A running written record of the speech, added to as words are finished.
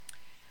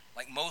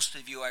most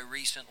of you, I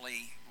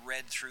recently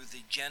read through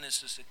the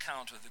Genesis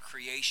account of the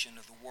creation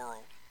of the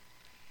world.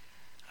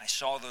 I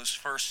saw those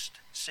first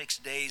 6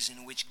 days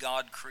in which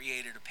God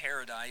created a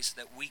paradise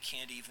that we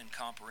can't even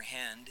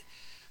comprehend,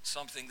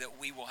 something that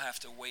we will have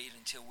to wait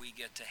until we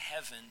get to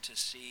heaven to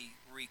see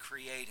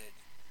recreated.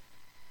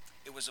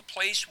 It was a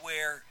place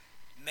where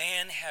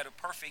man had a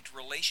perfect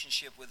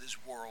relationship with his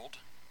world.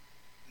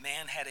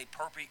 Man had a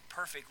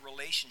perfect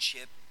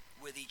relationship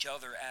with each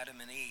other,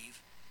 Adam and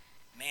Eve.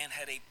 Man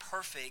had a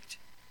perfect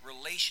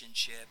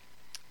relationship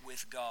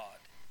with God.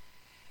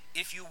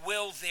 If you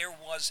will, there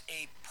was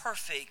a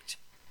perfect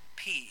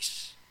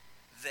peace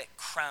that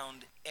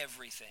crowned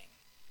everything.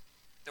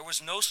 There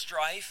was no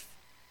strife.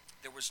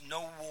 There was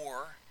no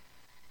war.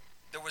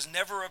 There was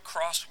never a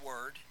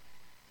crossword.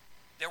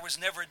 There was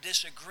never a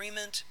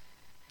disagreement.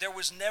 There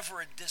was never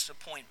a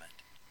disappointment.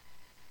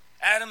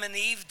 Adam and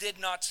Eve did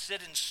not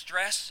sit in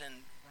stress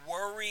and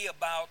worry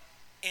about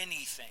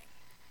anything.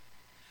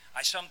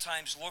 I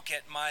sometimes look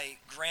at my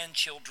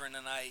grandchildren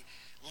and I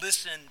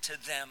listen to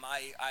them.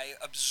 I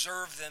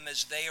observe them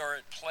as they are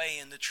at play.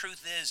 And the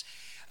truth is,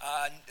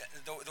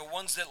 the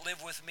ones that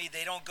live with me,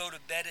 they don't go to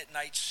bed at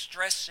night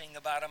stressing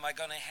about, am I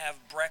going to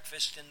have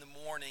breakfast in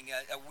the morning?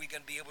 Are we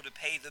going to be able to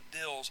pay the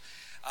bills?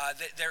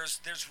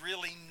 There's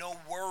really no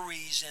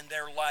worries in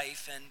their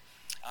life. And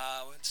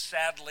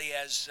sadly,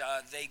 as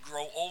they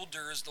grow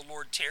older, as the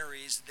Lord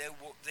tarries,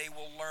 they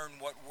will learn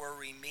what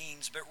worry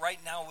means. But right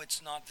now,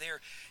 it's not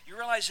there. You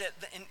realize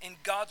that in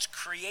God's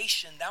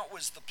creation, that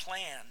was the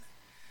plan.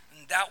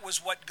 And that was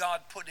what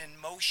God put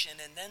in motion.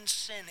 And then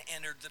sin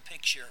entered the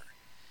picture.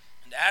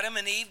 And Adam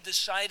and Eve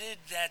decided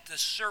that the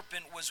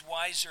serpent was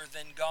wiser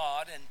than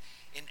God. And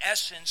in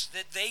essence,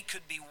 that they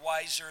could be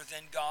wiser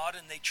than God.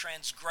 And they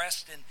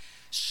transgressed, and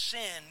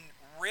sin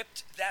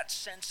ripped that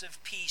sense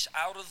of peace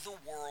out of the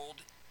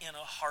world in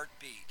a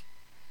heartbeat.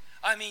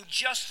 I mean,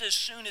 just as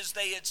soon as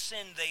they had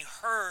sinned, they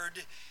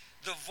heard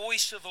the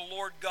voice of the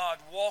Lord God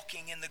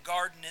walking in the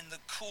garden in the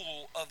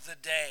cool of the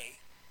day.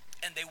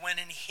 And they went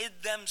and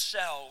hid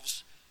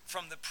themselves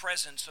from the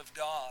presence of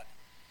God.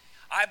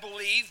 I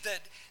believe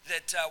that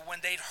when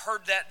they'd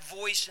heard that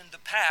voice in the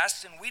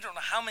past, and we don't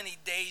know how many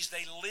days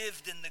they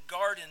lived in the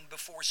garden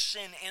before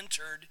sin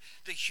entered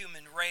the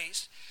human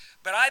race,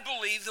 but I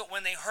believe that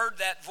when they heard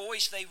that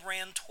voice, they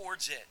ran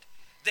towards it.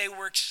 They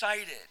were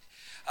excited.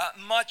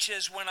 Much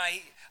as when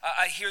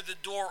I hear the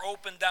door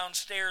open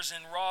downstairs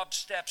and Rob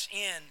steps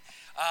in,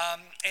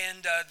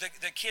 and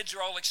the kids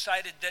are all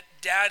excited that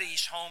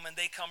Daddy's home, and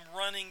they come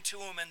running to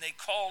him and they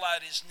call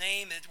out his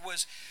name.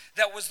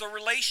 That was the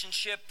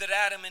relationship that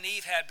Adam and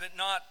Eve had, but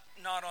not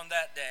on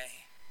that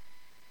day.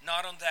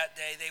 Not on that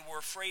day. They were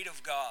afraid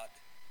of God.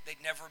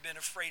 They'd never been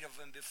afraid of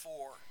him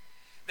before.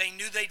 They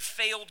knew they'd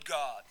failed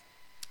God.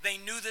 They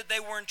knew that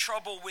they were in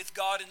trouble with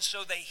God, and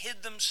so they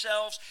hid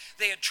themselves.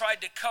 They had tried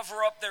to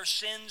cover up their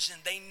sins,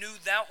 and they knew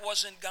that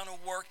wasn't going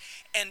to work.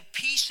 And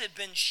peace had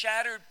been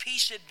shattered.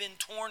 Peace had been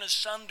torn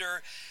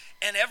asunder.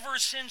 And ever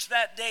since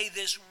that day,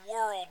 this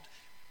world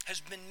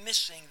has been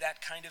missing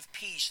that kind of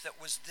peace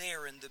that was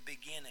there in the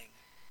beginning.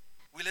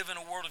 We live in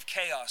a world of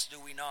chaos, do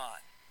we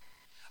not?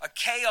 A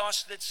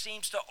chaos that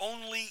seems to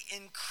only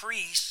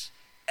increase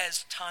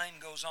as time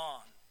goes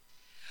on.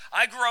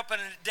 I grew up in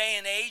a day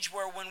and age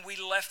where when we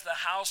left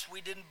the house,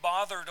 we didn't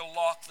bother to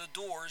lock the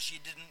doors. You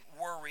didn't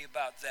worry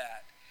about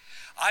that.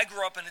 I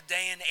grew up in a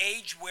day and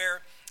age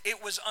where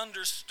it was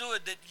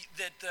understood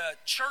that the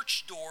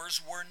church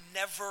doors were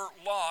never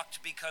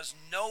locked because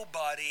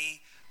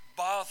nobody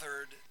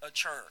bothered a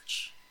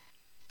church.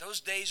 Those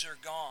days are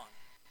gone.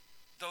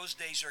 Those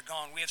days are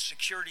gone. We have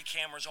security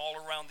cameras all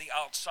around the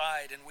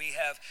outside, and we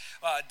have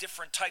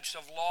different types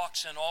of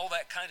locks and all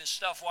that kind of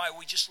stuff. Why?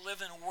 We just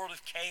live in a world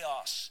of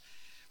chaos.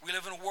 We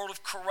live in a world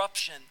of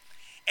corruption.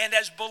 And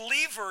as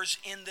believers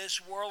in this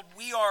world,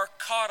 we are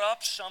caught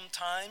up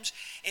sometimes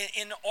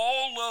in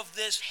all of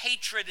this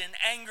hatred and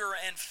anger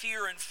and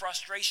fear and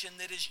frustration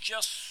that is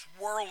just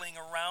swirling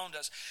around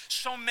us.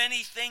 So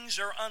many things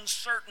are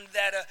uncertain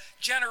that a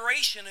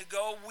generation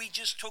ago we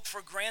just took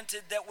for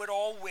granted that would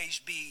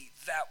always be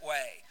that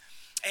way.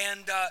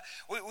 And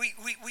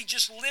we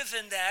just live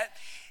in that.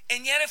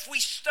 And yet if we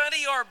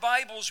study our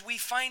Bibles, we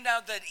find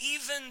out that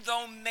even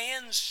though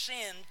man's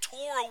sin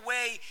tore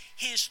away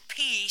his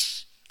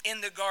peace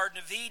in the Garden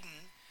of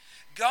Eden,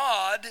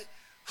 God,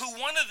 who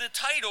one of the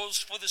titles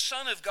for the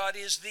Son of God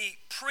is the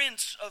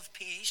Prince of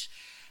Peace,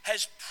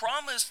 has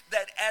promised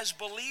that as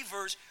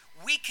believers,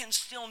 we can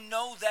still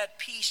know that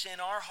peace in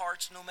our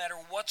hearts no matter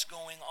what's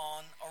going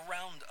on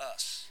around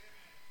us.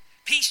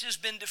 Peace has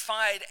been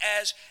defined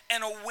as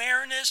an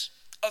awareness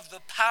of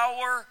the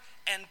power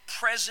and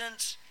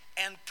presence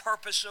and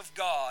purpose of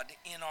God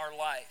in our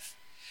life.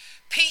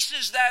 Peace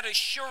is that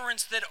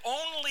assurance that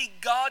only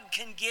God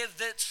can give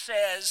that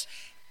says,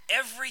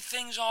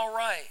 everything's all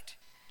right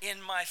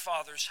in my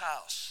Father's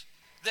house.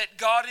 That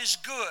God is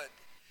good.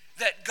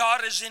 That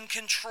God is in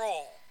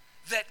control.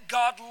 That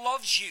God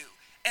loves you.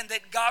 And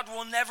that God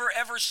will never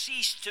ever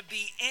cease to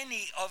be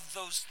any of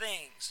those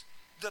things.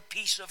 The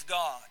peace of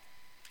God.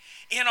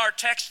 In our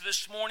text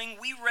this morning,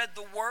 we read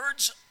the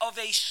words of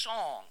a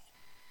song.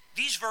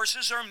 These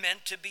verses are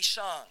meant to be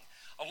sung.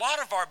 A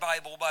lot of our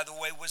Bible, by the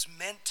way, was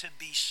meant to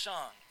be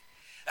sung.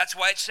 That's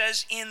why it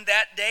says, in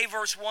that day,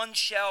 verse 1,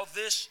 shall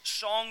this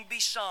song be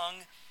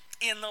sung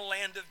in the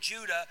land of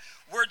Judah.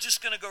 We're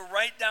just going to go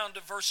right down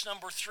to verse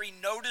number 3.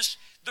 Notice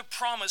the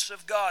promise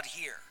of God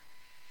here.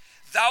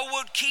 Thou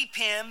wilt keep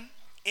him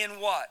in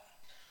what?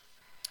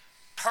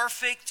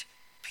 Perfect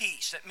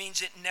peace. That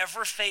means it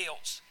never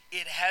fails.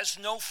 It has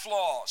no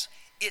flaws.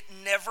 It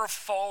never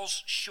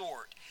falls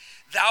short.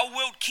 Thou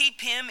wilt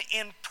keep him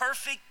in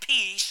perfect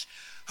peace,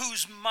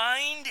 whose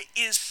mind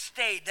is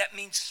stayed. That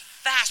means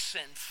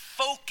fastened,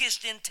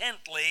 focused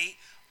intently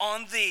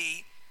on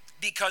thee,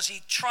 because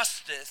he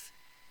trusteth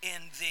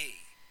in thee.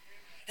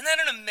 Isn't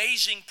that an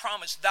amazing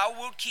promise? Thou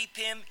wilt keep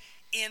him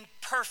in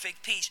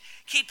perfect peace.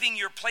 Keeping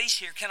your place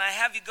here, can I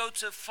have you go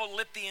to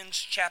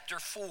Philippians chapter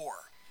 4?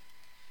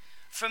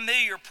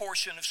 Familiar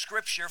portion of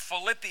Scripture,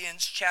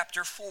 Philippians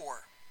chapter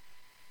 4.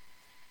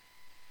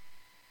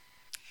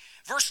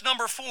 Verse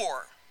number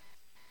 4.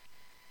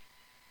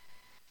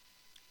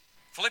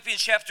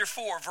 Philippians chapter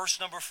 4, verse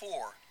number 4.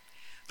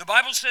 The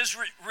Bible says,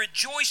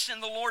 rejoice in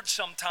the Lord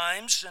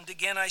sometimes, and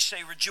again I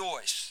say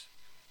rejoice.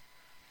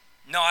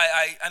 No,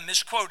 I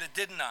misquoted,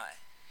 didn't I?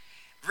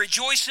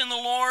 Rejoice in the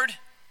Lord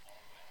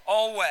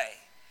always.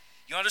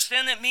 You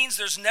understand that means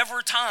there's never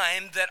a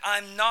time that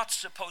I'm not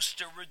supposed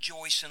to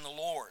rejoice in the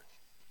Lord.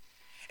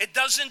 It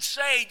doesn't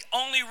say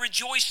only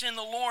rejoice in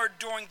the Lord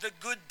during the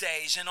good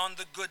days and on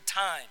the good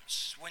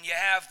times. When you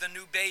have the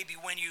new baby,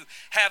 when you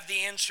have the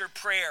answered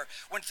prayer,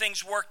 when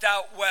things worked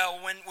out well,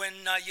 when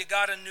you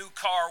got a new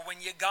car, when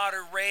you got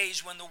a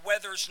raise, when the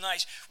weather's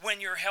nice,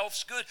 when your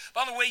health's good.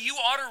 By the way, you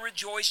ought to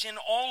rejoice in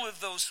all of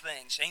those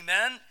things.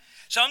 Amen?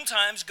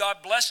 Sometimes God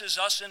blesses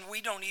us and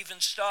we don't even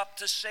stop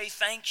to say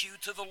thank you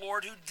to the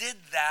Lord who did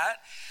that.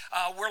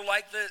 We're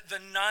like the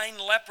 9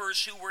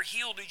 lepers who were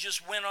healed, who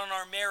just went on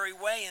our merry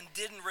way and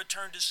didn't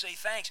return to say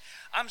thanks.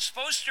 I'm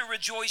supposed to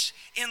rejoice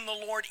in the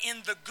Lord in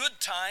the good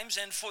times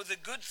and for the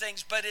good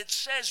things, but it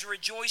says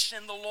rejoice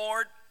in the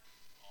Lord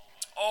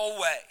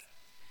always.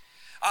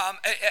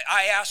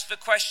 I ask the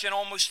question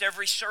almost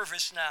every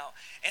service now,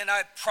 and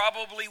I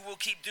probably will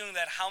keep doing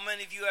that. How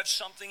many of you have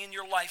something in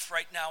your life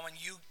right now and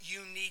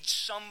you need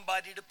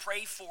somebody to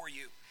pray for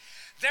you?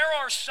 There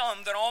are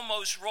some that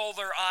almost roll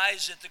their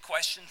eyes at the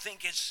question,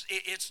 think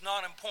it's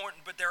not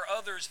important, but there are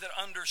others that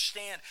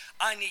understand,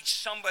 I need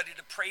somebody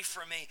to pray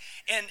for me.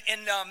 And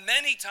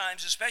many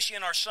times, especially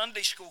in our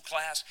Sunday school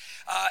class,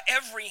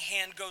 every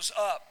hand goes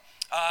up.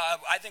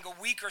 I think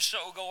a week or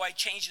so ago I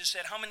changed and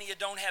said, how many of you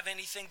don't have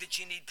anything that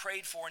you need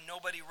prayed for? And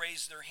nobody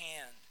raised their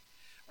hand.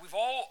 We've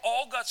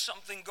all got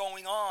something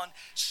going on,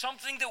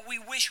 something that we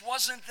wish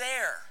wasn't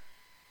there.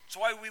 That's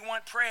why we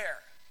want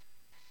prayer.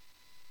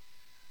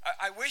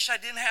 I wish I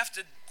didn't have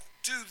to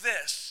do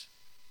this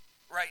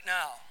right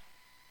now.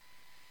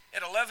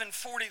 At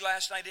 11:40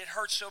 last night, it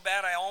hurt so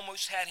bad I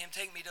almost had him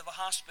take me to the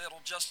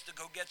hospital just to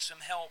go get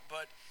some help,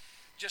 but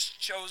just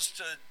chose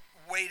to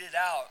wait it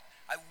out.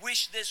 I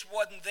wish this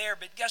wasn't there,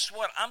 but guess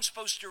what? I'm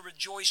supposed to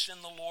rejoice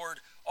in the Lord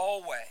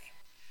always.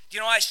 You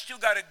know, I still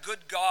got a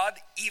good God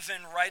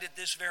even right at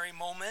this very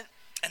moment,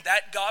 and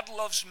that God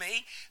loves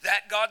me.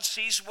 That God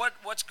sees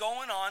what's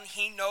going on.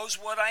 He knows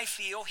what I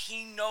feel.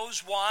 He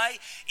knows why,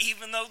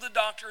 even though the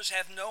doctors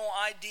have no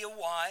idea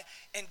why,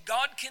 and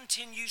God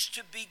continues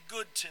to be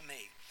good to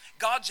me.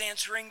 God's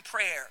answering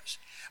prayers.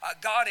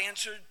 God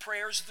answered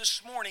prayers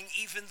this morning,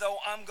 even though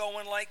I'm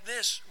going like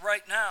this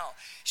right now.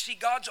 See,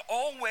 God's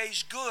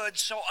always good,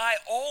 so I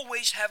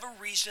always have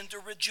a reason to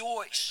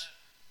rejoice.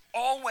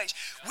 Always.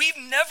 We've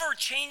never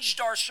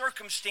changed our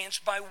circumstance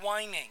by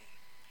whining.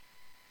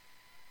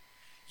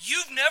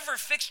 You've never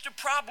fixed a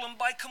problem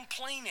by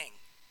complaining.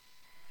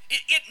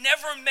 It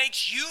never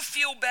makes you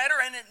feel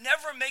better, and it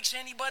never makes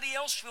anybody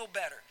else feel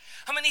better.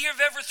 How many here have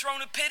ever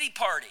thrown a pity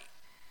party?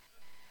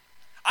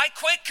 I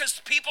quit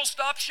because people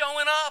stopped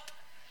showing up.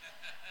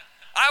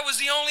 I was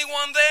the only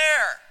one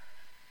there.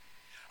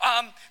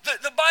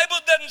 The Bible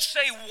doesn't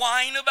say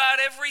whine about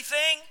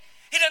everything.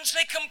 It doesn't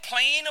say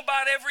complain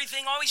about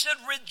everything. He said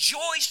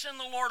rejoice in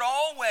the Lord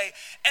always.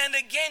 And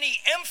again, he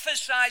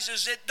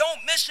emphasizes it.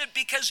 Don't miss it,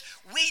 because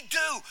we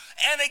do.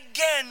 And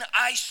again,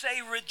 I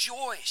say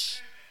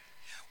rejoice.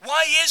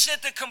 Why is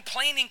it that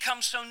complaining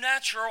comes so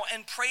natural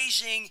and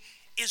praising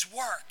is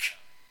work?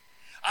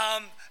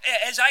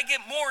 As I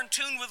get more in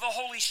tune with the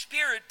Holy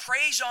Spirit,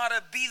 praise ought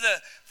to be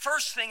the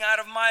first thing out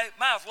of my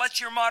mouth.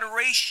 Let your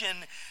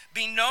moderation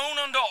be known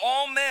unto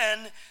all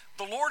men.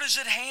 The Lord is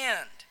at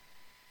hand.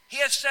 He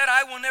has said,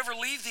 I will never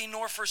leave thee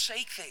nor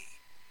forsake thee.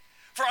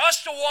 For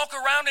us to walk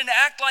around and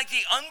act like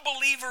the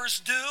unbelievers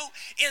do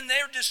in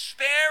their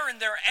despair and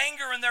their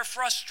anger and their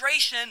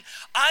frustration,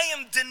 I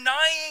am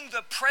denying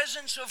the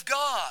presence of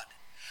God.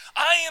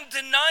 I am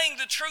denying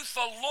the truth. The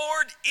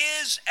Lord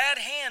is at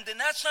hand. And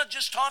that's not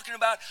just talking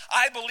about,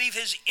 I believe,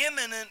 his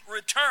imminent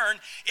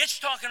return. It's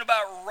talking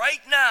about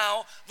right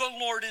now, the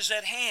Lord is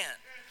at hand.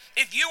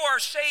 If you are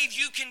saved,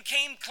 you can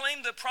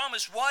claim the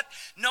promise. What?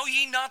 Know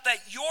ye not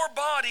that your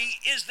body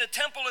is the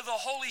temple of the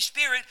Holy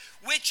Spirit,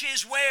 which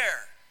is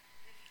where?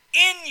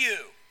 In you.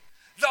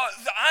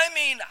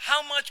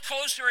 How much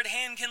closer at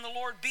hand can the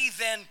Lord be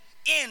than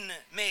in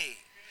me?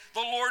 The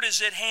Lord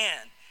is at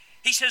hand.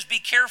 He says, be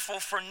careful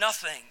for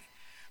nothing.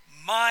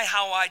 My,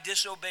 how I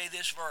disobey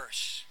this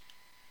verse.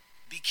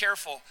 Be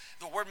careful.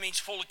 The word means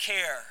full of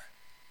care.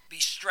 Be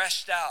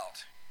stressed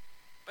out.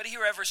 But do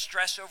you ever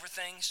stress over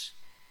things?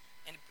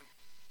 And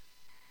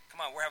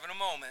come on, we're having a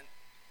moment.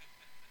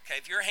 Okay,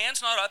 if your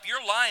hand's not up,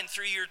 you're lying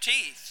through your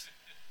teeth.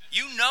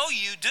 You know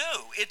you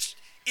do.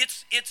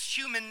 It's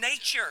human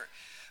nature.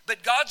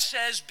 But God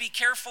says, be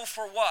careful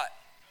for what?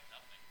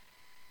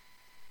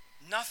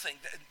 Nothing.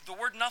 The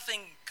word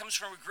nothing comes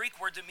from a Greek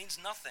word that means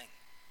nothing.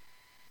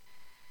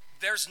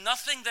 There's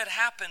nothing that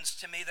happens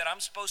to me that I'm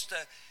supposed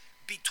to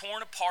be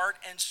torn apart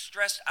and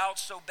stressed out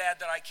so bad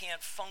that I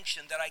can't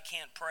function, that I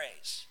can't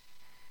praise,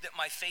 that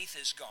my faith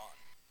is gone.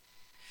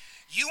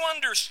 You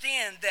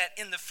understand that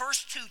in the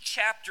first 2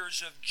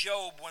 chapters of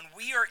Job, when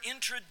we are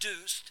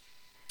introduced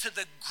to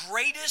the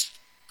greatest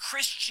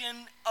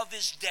Christian of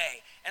his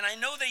day, and I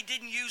know they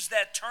didn't use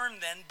that term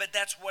then, but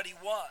that's what he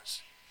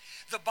was.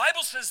 The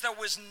Bible says there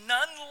was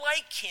none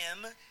like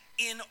him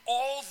in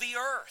all the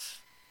earth.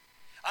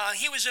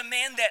 He was a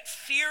man that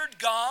feared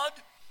God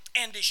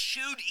and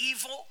eschewed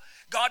evil.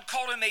 God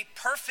called him a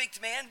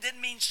perfect man.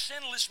 Didn't mean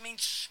sinless,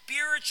 means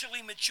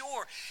spiritually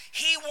mature.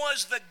 He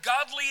was the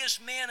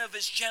godliest man of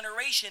his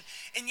generation.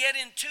 And yet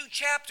in 2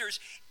 chapters,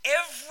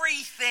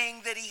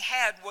 everything that he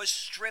had was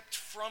stripped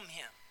from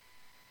him.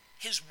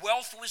 His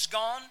wealth was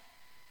gone,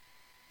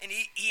 and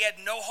he had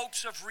no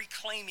hopes of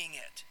reclaiming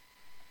it.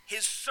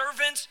 His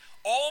servants,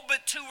 all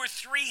but 2 or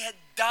 3, had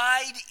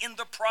died in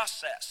the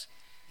process.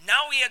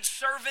 Now he had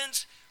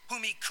servants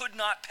whom he could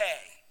not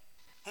pay,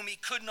 whom he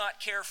could not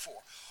care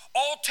for.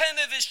 All 10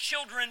 of his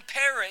children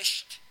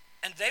perished,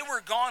 and they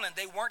were gone, and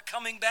they weren't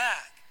coming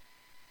back.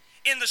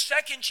 In the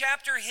 2nd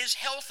chapter, his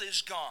health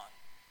is gone.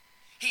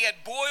 He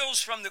had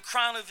boils from the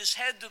crown of his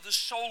head to the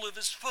sole of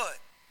his foot.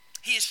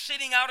 He is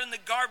sitting out in the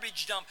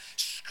garbage dump,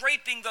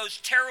 scraping those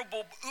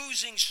terrible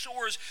oozing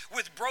sores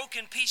with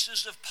broken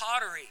pieces of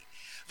pottery.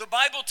 The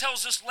Bible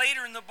tells us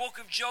later in the book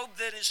of Job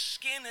that his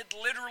skin had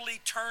literally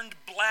turned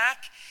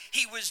black.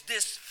 He was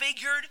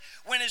disfigured.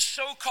 When his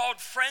so-called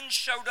friends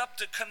showed up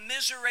to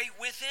commiserate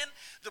with him,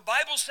 the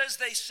Bible says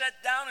they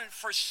sat down and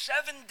for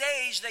 7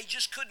 days they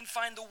just couldn't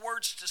find the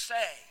words to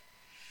say.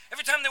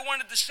 Every time they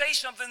wanted to say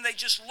something, they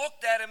just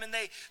looked at him and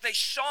they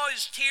saw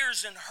his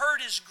tears and heard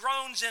his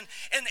groans and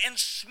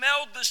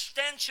smelled the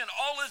stench and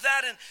all of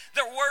that, and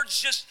their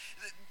words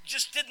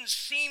just didn't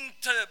seem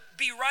to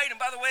be right. And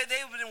by the way,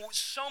 they would have been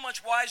so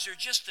much wiser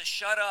just to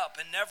shut up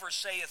and never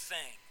say a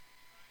thing.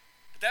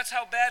 But that's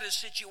how bad his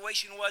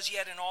situation was.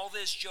 Yet in all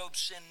this, Job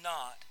sinned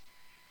not,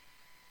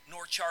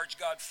 nor charged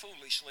God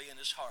foolishly in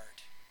his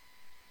heart.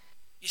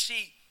 You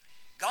see,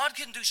 God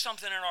can do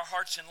something in our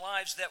hearts and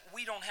lives that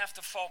we don't have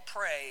to fall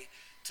prey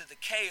to the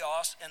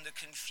chaos and the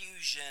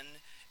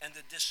confusion and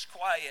the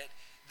disquiet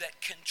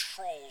that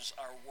controls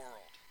our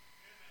world.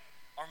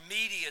 Our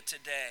media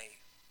today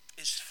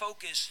is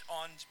focused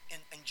on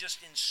just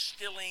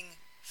instilling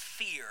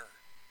fear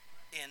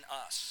in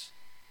us.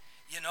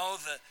 You know,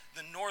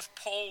 the North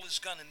Pole is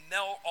going to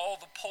melt, all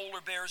the polar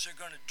bears are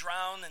going to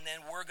drown, and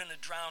then we're going to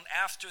drown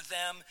after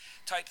them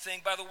type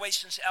thing. By the way,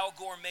 since Al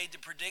Gore made the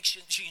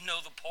predictions, you know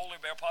the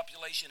polar bear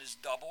population has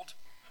doubled.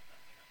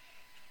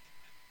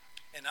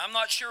 And I'm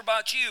not sure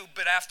about you,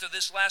 but after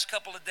this last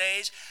couple of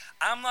days,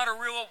 I'm not a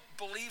real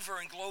believer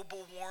in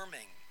global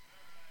warming.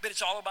 But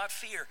it's all about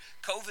fear.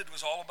 COVID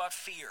was all about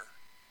fear.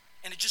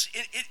 And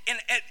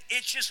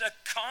it's just a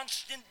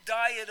constant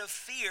diet of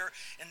fear.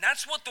 And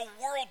that's what the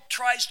world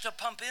tries to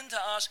pump into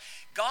us.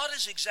 God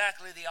is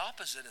exactly the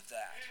opposite of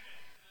that.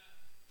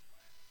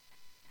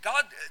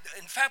 God,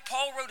 in fact,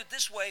 Paul wrote it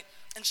this way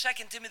in 2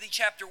 Timothy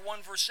chapter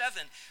 1, verse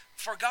 7.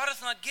 For God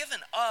hath not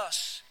given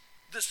us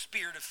the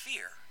spirit of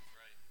fear,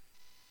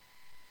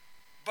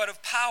 but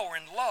of power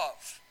and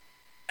love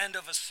and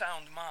of a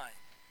sound mind.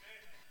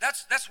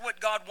 That's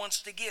what God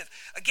wants to give.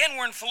 Again,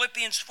 we're in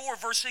Philippians 4,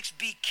 verse 6.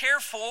 Be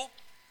careful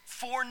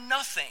for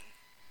nothing,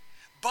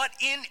 but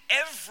in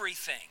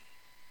everything.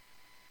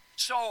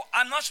 So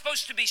I'm not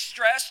supposed to be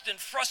stressed and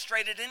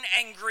frustrated and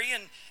angry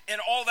and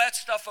all that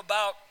stuff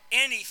about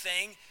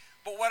anything.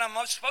 But what I'm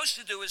supposed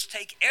to do is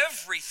take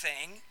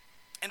everything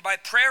and by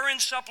prayer and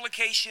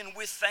supplication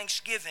with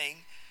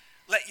thanksgiving,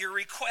 let your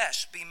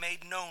requests be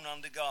made known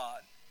unto God.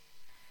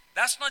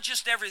 That's not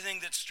just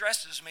everything that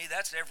stresses me,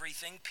 that's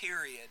everything,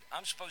 period.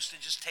 I'm supposed to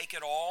just take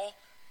it all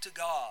to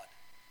God.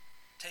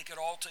 Take it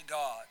all to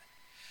God.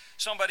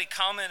 Somebody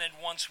commented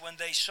once when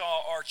they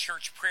saw our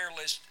church prayer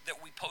list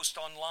that we post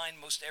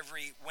online most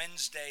every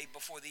Wednesday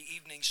before the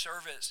evening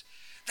service.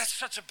 That's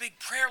such a big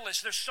prayer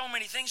list. There's so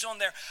many things on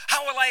there.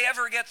 How will I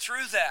ever get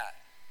through that?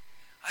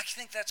 I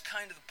think that's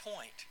kind of the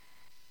point.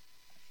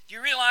 Do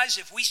you realize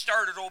if we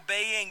started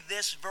obeying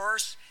this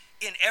verse,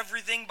 in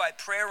everything by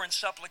prayer and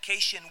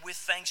supplication with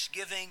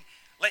thanksgiving,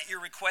 let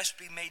your request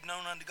be made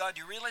known unto God.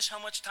 Do you realize how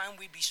much time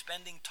we'd be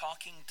spending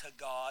talking to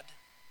God?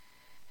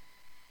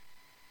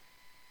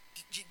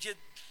 Did you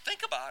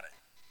think about it?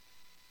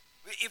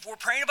 If we're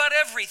praying about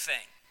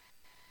everything,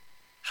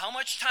 how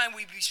much time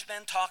we'd be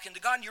spent talking to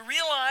God? And you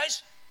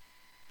realize,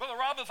 Brother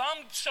Rob, if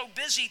I'm so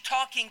busy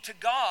talking to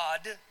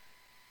God,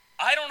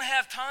 I don't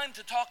have time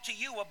to talk to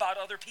you about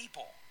other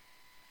people.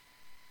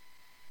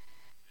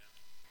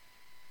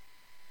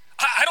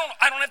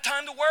 I don't have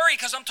time to worry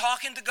because I'm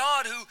talking to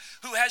God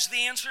who has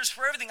the answers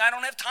for everything. I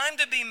don't have time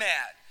to be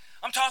mad.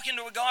 I'm talking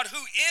to a God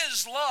who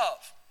is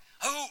love,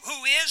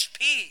 who is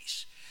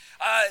peace.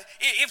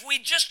 If we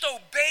just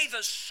obey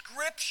the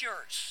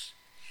scriptures.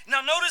 Now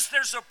notice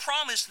there's a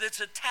promise that's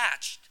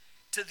attached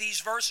to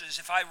these verses.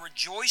 If I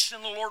rejoice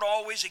in the Lord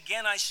always,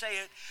 again I say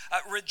it,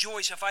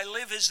 rejoice. If I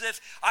live as if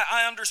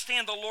I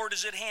understand the Lord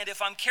is at hand. If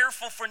I'm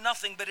careful for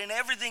nothing, but in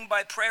everything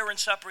by prayer and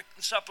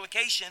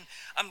supplication,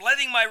 I'm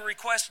letting my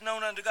request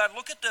known unto God.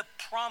 Look at the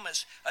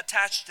promise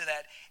attached to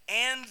that.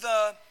 And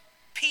the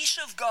peace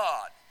of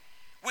God,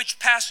 which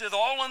passeth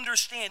all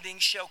understanding,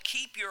 shall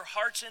keep your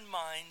hearts and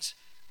minds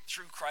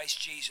through Christ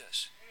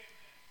Jesus.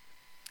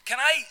 Can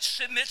I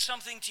submit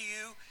something to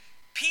you?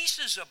 Peace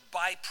is a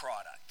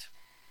byproduct.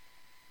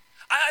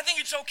 I think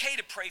it's okay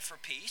to pray for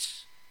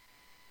peace.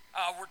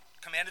 We're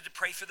commanded to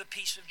pray for the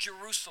peace of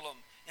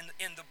Jerusalem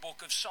in the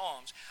book of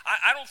Psalms.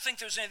 I don't think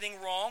there's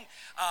anything wrong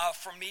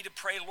for me to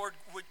pray, Lord,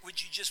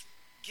 would you just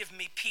give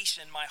me peace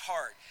in my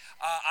heart?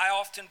 I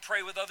often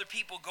pray with other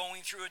people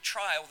going through a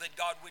trial that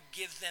God would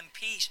give them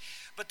peace.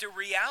 But the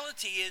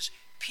reality is,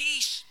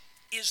 peace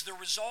is the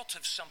result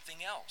of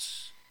something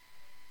else.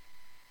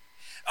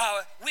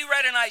 We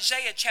read in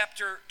Isaiah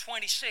chapter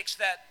 26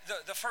 that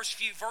the first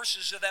few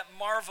verses of that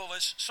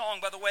marvelous song.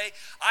 By the way,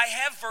 I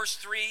have verse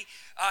 3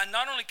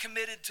 not only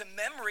committed to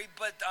memory,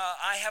 but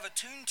I have a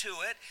tune to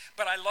it,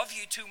 but I love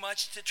you too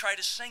much to try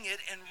to sing it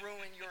and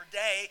ruin your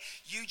day.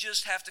 You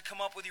just have to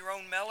come up with your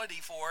own melody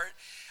for it.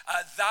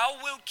 Thou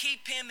wilt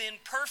keep him in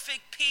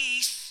perfect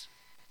peace,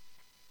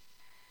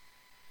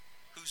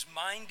 whose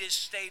mind is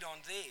stayed on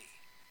thee.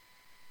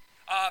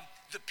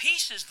 The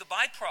peace is the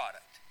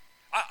byproduct.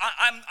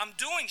 I'm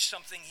doing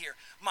something here.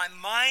 My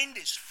mind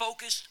is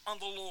focused on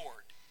the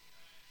Lord.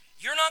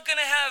 You're not going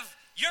to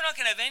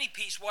have any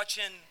peace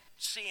watching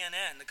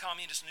CNN, the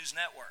Communist News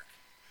Network,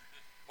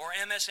 or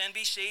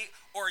MSNBC,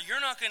 or you're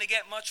not going to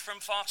get much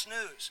from Fox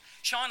News.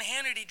 Sean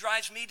Hannity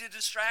drives me to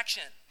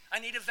distraction. I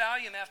need a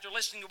Valium after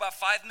listening to about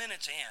 5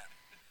 minutes of him.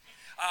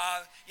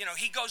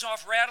 He goes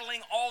off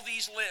rattling all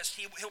these lists.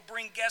 He'll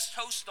bring guest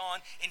hosts on,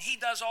 and he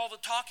does all the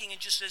talking and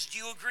just says, do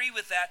you agree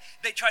with that?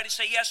 They try to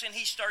say yes, and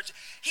he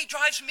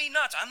drives me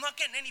nuts. I'm not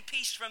getting any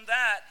peace from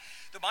that.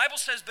 The Bible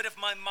says, but if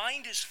my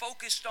mind is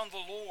focused on the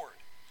Lord,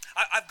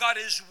 I've got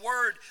his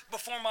word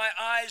before my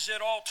eyes at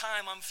all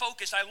time. I'm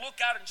focused. I look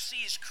out and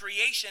see his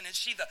creation and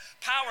see the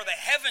power. The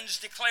heavens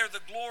declare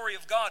the glory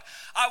of God.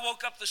 I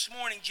woke up this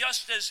morning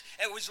just as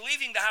it was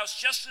leaving the house,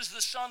 just as the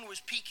sun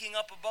was peeking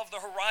up above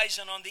the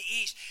horizon on the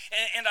east.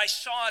 And I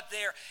saw it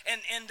there.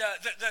 And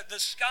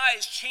the sky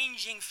is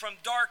changing from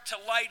dark to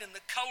light, and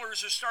the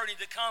colors are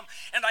starting to come.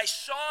 And I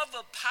saw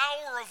the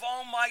power of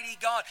Almighty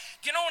God.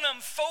 Do you know, when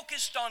I'm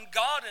focused on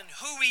God and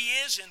who he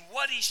is and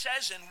what he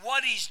says and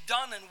what he's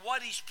done and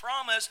what he's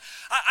promise,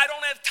 I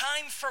don't have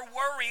time for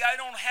worry. I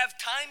don't have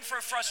time for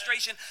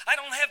frustration. I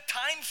don't have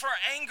time for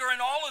anger and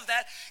all of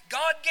that.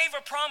 God gave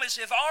a promise.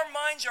 If our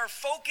minds are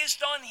focused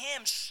on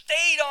him,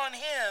 stayed on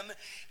him,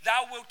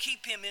 thou wilt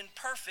keep him in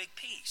perfect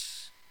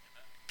peace.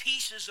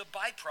 Peace is a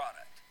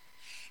byproduct.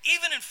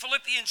 Even in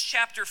Philippians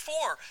chapter 4,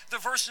 the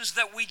verses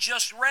that we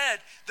just read,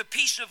 the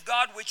peace of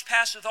God which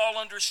passeth all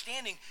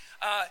understanding,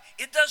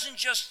 it doesn't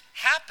just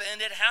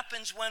happen. It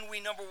happens when we,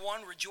 number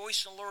one,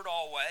 rejoice in the Lord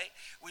always.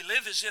 We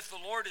live as if the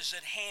Lord is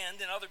at hand,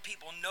 and other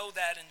people know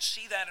that and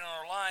see that in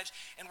our lives,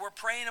 and we're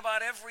praying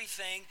about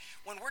everything.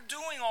 When we're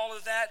doing all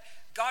of that,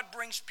 God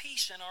brings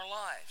peace in our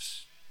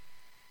lives.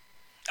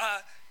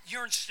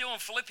 You're still in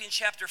Philippians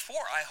chapter 4,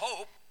 I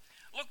hope.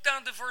 Look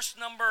down to verse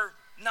number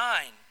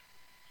 9.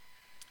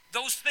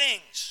 Those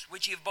things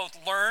which you've both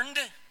learned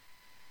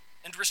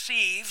and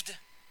received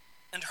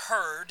and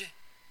heard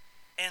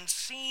and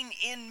seen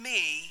in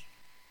me,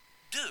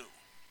 do.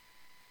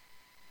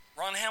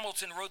 Ron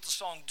Hamilton wrote the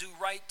song, Do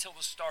Right Till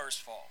the Stars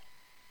Fall.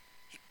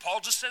 Paul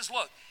just says,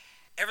 look,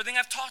 everything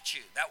I've taught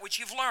you, that which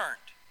you've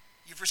learned,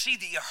 you've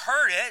received it, you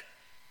heard it,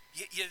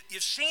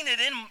 you've seen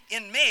it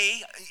in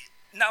me,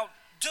 now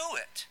do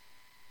it.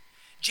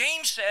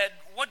 James said,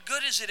 what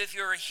good is it if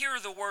you're a hearer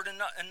of the word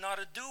and not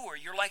a doer?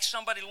 You're like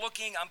somebody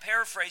looking, I'm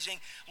paraphrasing,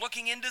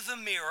 looking into the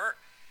mirror,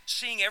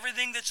 seeing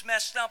everything that's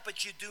messed up,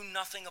 but you do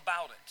nothing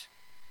about it.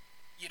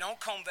 You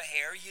don't comb the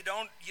hair. You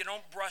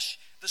don't brush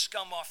the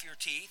scum off your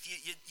teeth.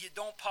 You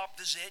don't pop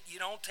the zit. You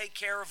don't take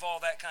care of all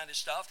that kind of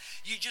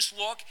stuff. You just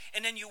look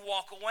and then you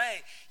walk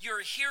away.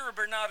 You're a hearer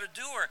but not a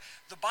doer.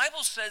 The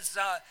Bible says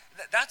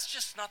that's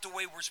just not the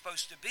way we're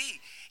supposed to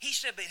be. He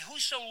said, but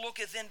whoso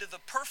looketh into the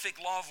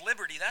perfect law of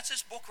liberty, that's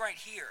this book right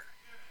here.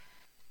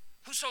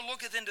 Whoso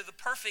looketh into the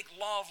perfect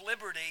law of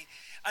liberty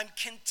and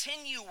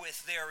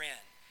continueth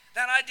therein.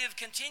 That idea of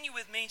continue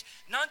with means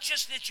not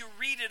just that you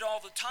read it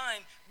all the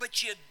time,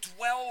 but you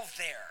dwell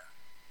there.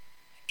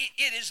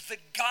 It is the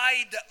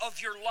guide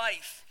of your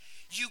life.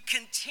 You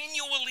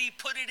continually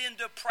put it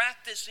into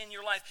practice in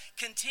your life.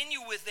 Continue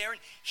with there.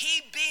 He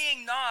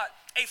being not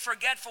a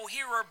forgetful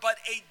hearer, but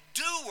a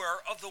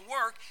doer of the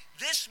work,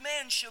 this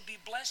man shall be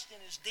blessed in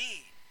his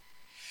deed.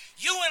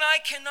 You and I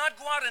cannot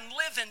go out and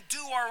live and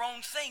do our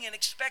own thing and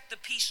expect the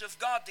peace of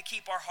God to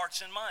keep our hearts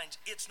and minds.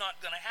 It's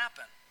not going to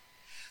happen.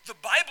 The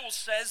Bible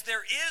says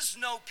there is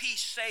no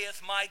peace,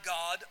 saith my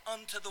God,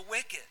 unto the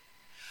wicked.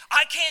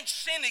 I can't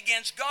sin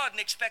against God and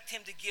expect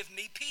him to give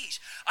me peace.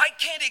 I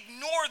can't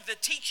ignore the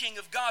teaching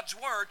of God's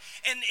word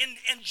and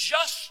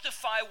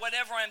justify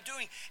whatever I'm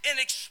doing and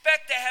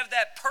expect to have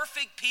that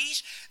perfect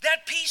peace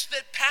that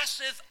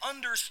passeth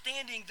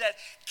understanding, that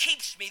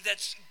keeps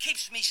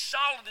me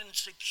solid and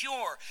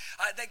secure,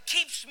 that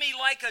keeps me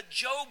like a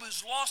Job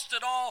who's lost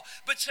it all,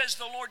 but says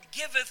the Lord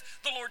giveth,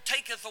 the Lord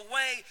taketh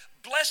away.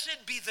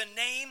 Blessed be the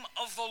name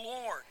of the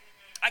Lord.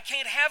 I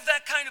can't have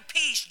that kind of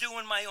peace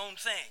doing my own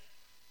thing.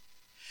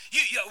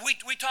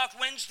 We talked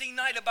Wednesday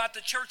night about the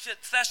church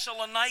at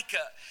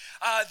Thessalonica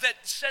that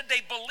said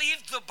they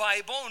believed the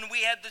Bible, and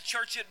we had the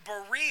church at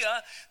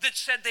Berea that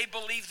said they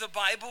believed the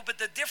Bible, but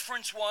the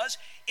difference was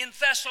in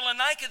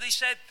Thessalonica they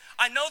said,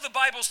 I know the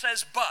Bible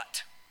says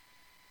but.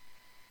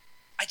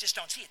 I just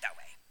don't see it that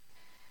way.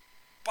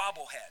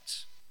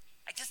 Bobbleheads.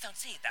 I just don't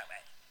see it that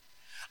way.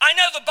 I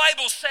know the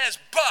Bible says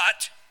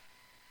but,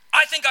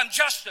 I think I'm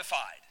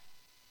justified.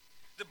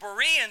 The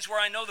Bereans,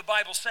 where I know the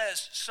Bible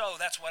says so,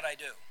 that's what I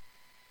do.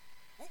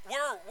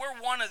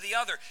 We're one or the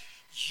other.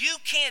 You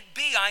can't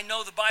be, I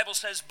know the Bible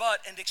says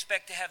but, and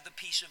expect to have the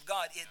peace of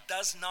God. It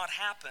does not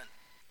happen.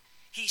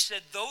 He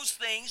said, those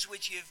things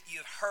which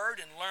you've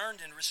heard and learned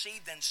and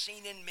received and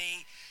seen in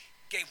me,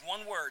 gave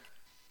one word,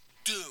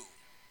 do.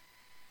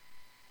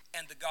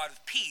 And the God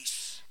of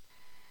peace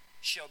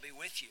shall be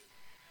with you.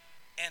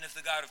 And if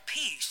the God of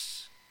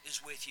peace is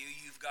with you,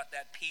 you've got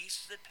that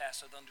peace that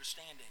passeth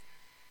understanding.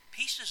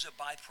 Peace is a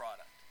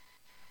byproduct.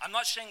 I'm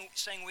not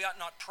saying we ought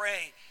not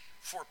pray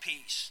for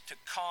peace, to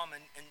calm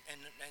and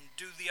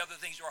do the other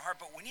things to our heart,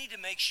 but we need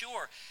to make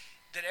sure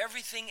that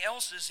everything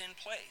else is in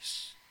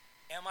place.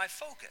 Am I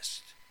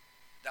focused?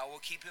 Thou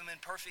wilt keep him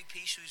in perfect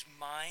peace whose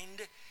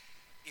mind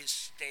is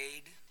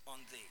stayed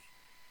on thee.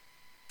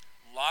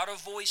 A lot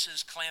of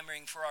voices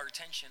clamoring for our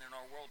attention in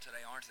our world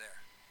today, aren't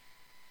there?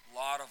 A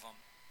lot of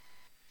them.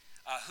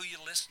 Who are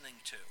you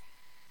listening to?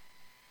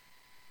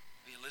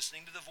 Are you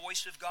listening to the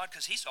voice of God?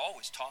 Because he's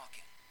always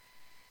talking.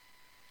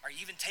 Are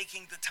you even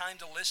taking the time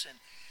to listen?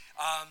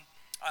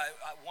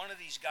 One of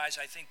these guys,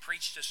 I think,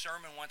 preached a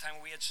sermon one time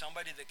where we had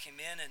somebody that came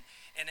in and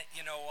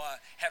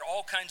had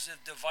all kinds of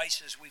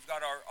devices. We've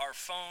got our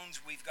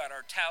phones, we've got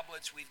our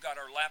tablets, we've got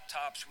our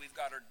laptops, we've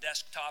got our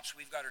desktops,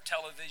 we've got our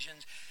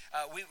televisions,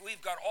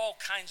 we've got all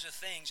kinds of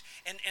things,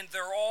 and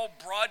they're all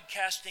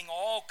broadcasting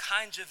all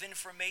kinds of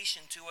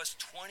information to us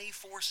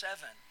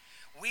 24/7.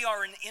 We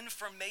are an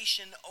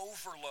information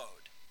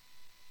overload.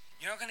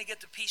 You're not going to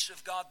get the peace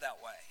of God that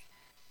way.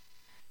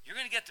 You're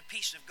going to get the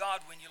peace of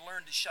God when you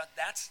learn to shut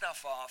that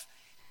stuff off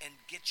and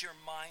get your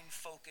mind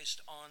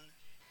focused on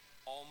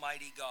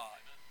Almighty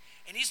God.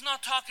 And he's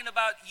not talking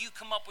about you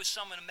come up with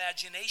some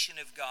imagination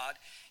of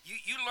God.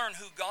 You learn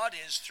who God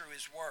is through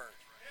his word.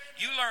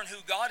 You learn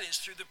who God is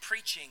through the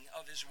preaching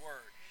of his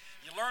word.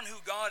 You learn who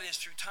God is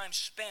through time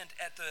spent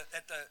at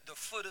the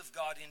foot of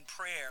God in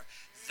prayer.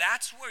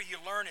 That's where you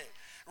learn it.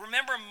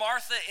 Remember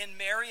Martha and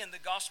Mary in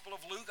the Gospel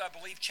of Luke, I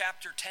believe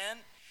chapter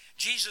 10?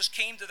 Jesus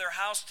came to their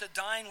house to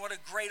dine. What a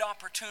great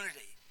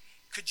opportunity.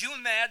 Could you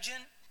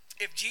imagine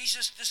if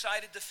Jesus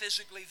decided to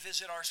physically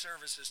visit our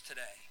services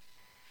today?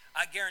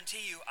 I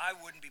guarantee you I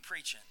wouldn't be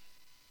preaching.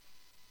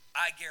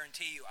 I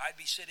guarantee you I'd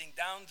be sitting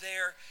down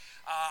there.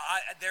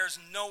 There's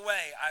no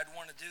way I'd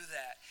want to do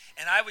that.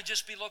 And I would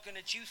just be looking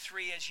at you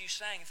three as you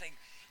sang and think,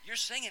 you're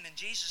singing and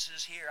Jesus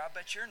is here. I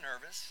bet you're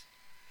nervous.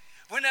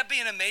 Wouldn't that be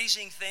an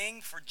amazing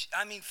thing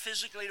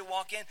physically to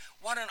walk in?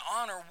 What an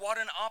honor, what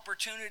an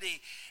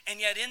opportunity.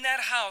 And yet in that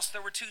house,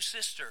 there were two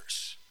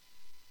sisters.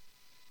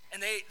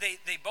 And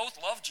they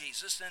both loved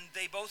Jesus, and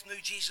they both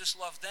knew Jesus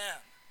loved them.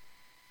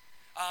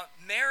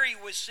 Mary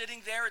was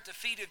sitting there at the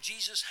feet of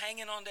Jesus,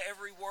 hanging on to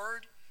every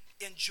word,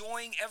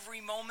 enjoying every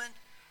moment.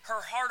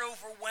 Her heart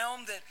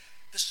overwhelmed that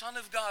the Son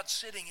of God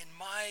sitting in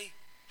my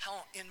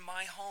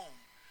home.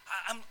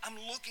 I'm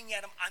looking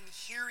at him. I'm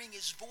hearing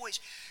his voice.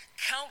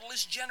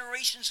 Countless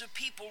generations of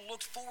people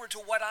looked forward to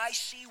what I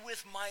see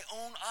with my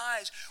own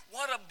eyes.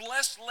 What a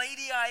blessed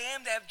lady I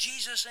am to have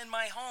Jesus in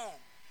my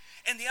home.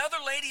 And the other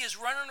lady is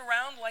running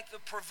around like the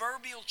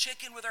proverbial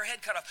chicken with her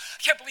head cut off.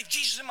 I can't believe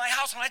Jesus is in my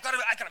house, and I gotta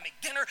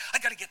make dinner. I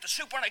gotta get the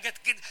soup on. I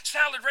gotta get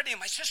salad ready. And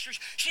my sister,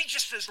 she's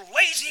just as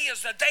lazy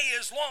as the day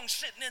is long,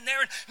 sitting in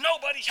there, and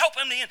nobody's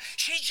helping me. And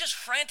she's just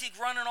frantic,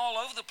 running all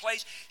over the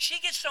place. She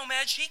gets so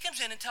mad, she comes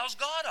in and tells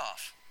God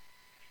off.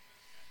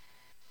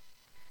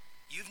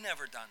 You've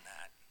never done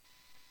that.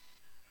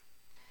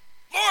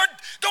 Lord,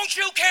 don't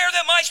Don't you care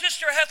that my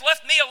sister hath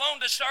left me alone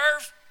to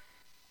serve?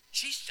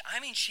 She's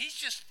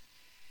just,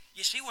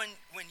 you see,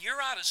 when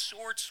you're out of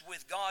sorts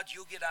with God,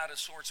 you'll get out of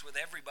sorts with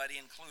everybody,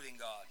 including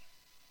God.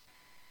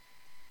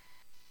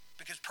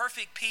 Because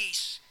perfect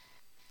peace,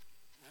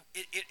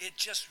 it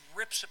just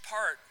rips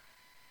apart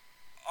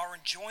our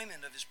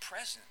enjoyment of his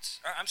presence.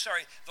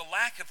 The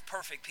lack of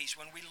perfect peace.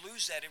 When we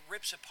lose that, it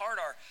rips apart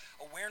our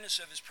awareness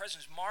of his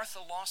presence. Martha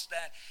lost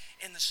that,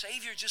 and the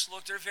Savior just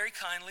looked at her very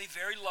kindly,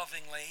 very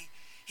lovingly.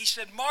 He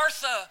said,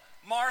 Martha,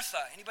 Martha.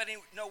 Anybody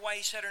know why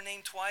he said her name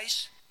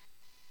twice?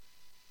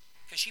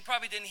 Because she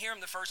probably didn't hear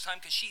him the first time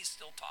because she's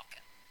still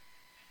talking.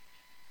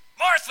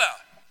 Martha,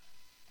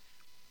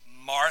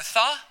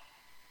 Martha,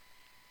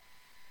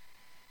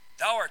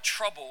 thou art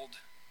troubled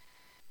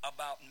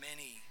about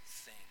many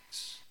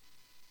things.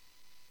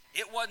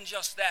 It wasn't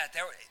just that.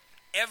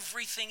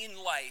 Everything in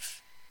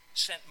life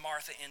sent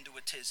Martha into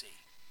a tizzy.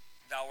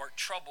 Thou art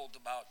troubled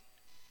about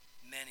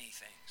many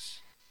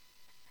things.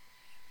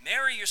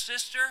 Mary, your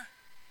sister,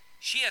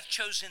 she hath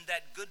chosen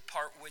that good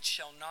part which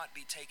shall not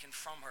be taken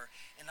from her.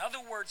 In other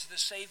words, the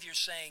Savior's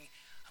saying,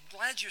 I'm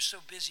glad you're so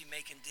busy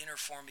making dinner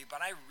for me, but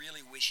I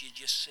really wish you'd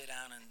just sit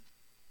down and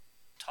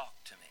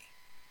talk to me.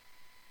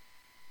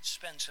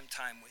 Spend some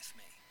time with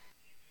me.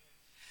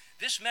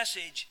 This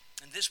message,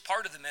 and this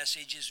part of the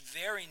message, is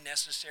very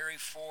necessary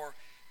for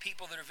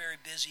people that are very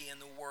busy in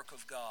the work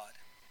of God.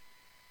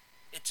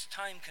 It's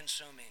time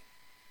consuming.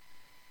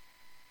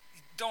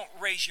 Don't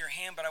raise your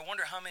hand, but I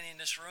wonder how many in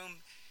this room,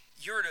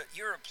 you're at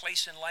a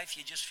place in life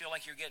you just feel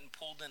like you're getting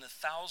pulled in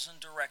 1,000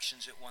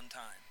 directions at one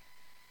time.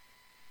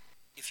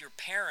 If you're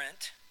a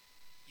parent,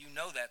 you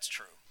know that's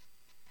true.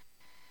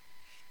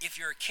 If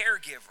you're a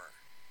caregiver,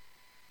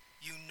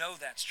 you know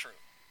that's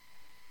true.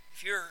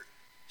 If you're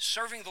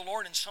serving the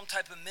Lord in some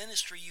type of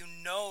ministry, you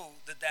know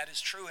that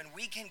is true. And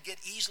we can get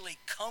easily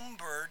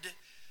cumbered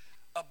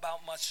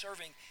about much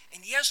serving.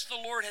 And yes, the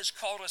Lord has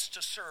called us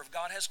to serve.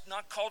 God has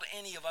not called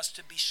any of us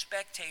to be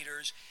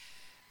spectators.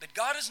 But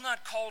God has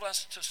not called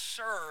us to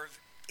serve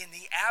in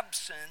the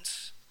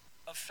absence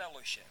of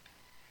fellowship.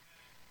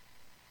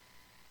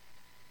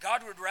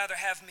 God would rather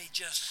have me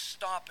just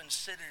stop and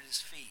sit at his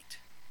feet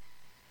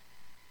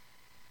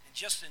and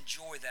just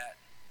enjoy that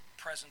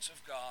presence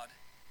of God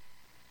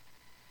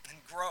and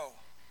grow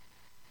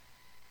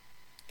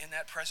in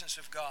that presence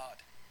of God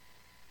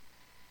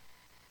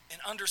and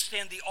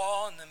understand the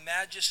awe and the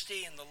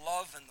majesty and the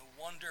love and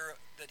the wonder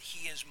that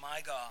he is my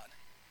God,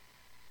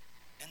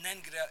 and then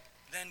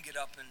get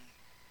up and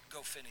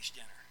go finish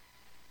dinner.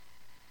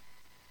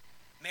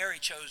 Mary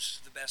chose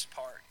the best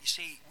part. You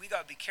see, we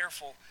got to be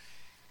careful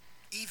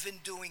even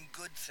doing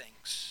good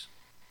things,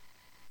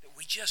 that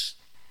we just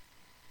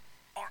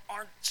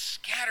aren't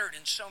scattered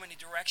in so many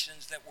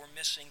directions that we're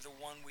missing the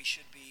one we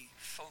should be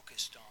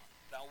focused on.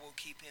 Thou wilt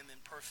keep him in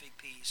perfect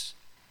peace,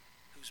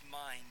 whose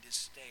mind is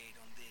stayed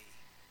on thee.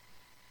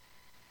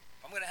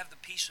 If I'm going to have the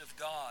peace of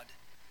God,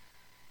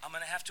 I'm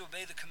going to have to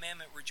obey the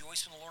commandment,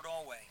 rejoice in the Lord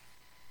always.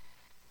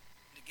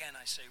 And again,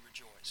 I say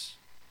rejoice.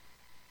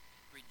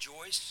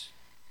 Rejoice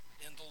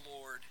in the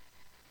Lord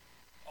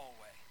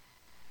always.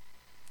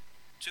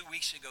 2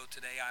 weeks ago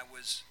today, I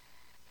was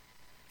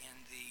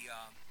in the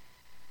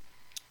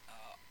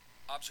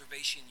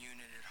observation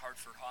unit at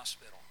Hartford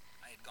Hospital.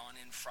 I had gone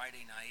in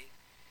Friday night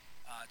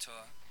to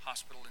a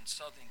hospital in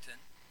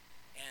Southington,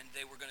 and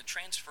they were going to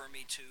transfer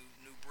me to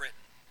New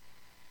Britain.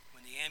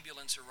 When the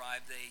ambulance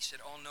arrived, they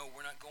said, oh no,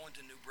 we're not going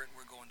to New Britain,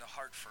 we're going to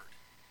Hartford.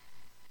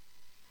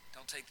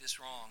 Don't take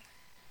this wrong.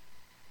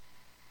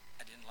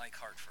 I didn't like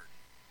Hartford.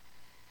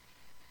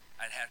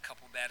 I'd had a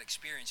couple bad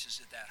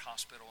experiences at that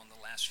hospital in the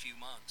last few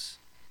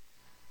months.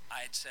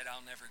 I had said,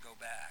 I'll never go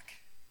back.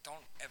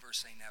 Don't ever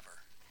say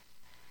never.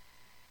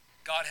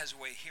 God has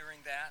a way of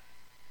hearing that.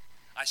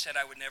 I said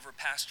I would never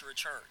pastor a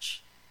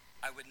church.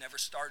 I would never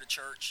start a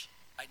church.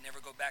 I'd never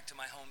go back to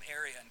my home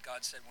area. And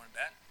God said, want to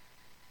bet?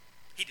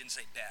 He didn't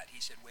say bet. He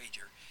said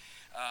wager.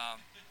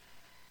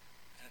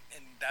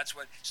 And that's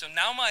what. So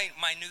now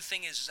my new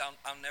thing is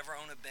I'll never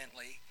own a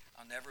Bentley.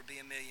 I'll never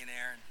be a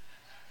millionaire. And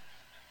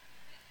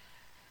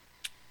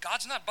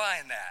God's not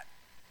buying that.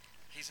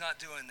 He's not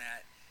doing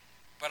that.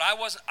 But I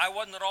wasn't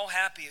at all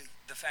happy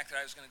the fact that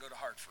I was going to go to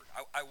Hartford.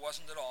 I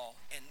wasn't at all.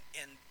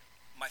 And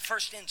my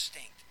first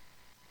instinct,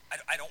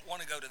 I don't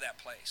want to go to that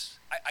place.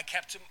 I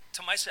kept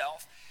to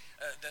myself.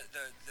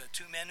 The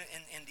two men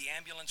in the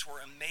ambulance were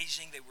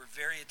amazing. They were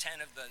very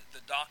attentive. The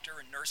doctor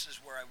and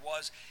nurses where I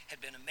was had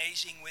been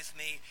amazing with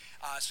me.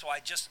 So I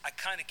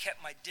kind of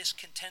kept my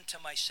discontent to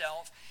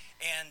myself.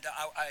 And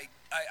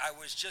I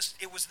was just,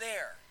 it was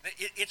there.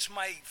 It's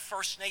my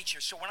first nature.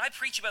 So when I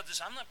preach about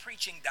this, I'm not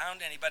preaching down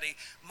to anybody.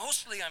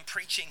 Mostly I'm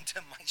preaching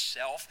to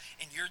myself,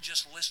 and you're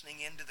just listening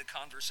into the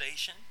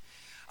conversation.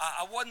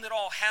 I wasn't at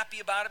all happy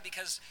about it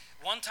because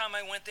one time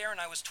I went there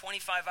and I was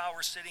 25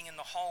 hours sitting in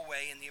the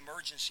hallway in the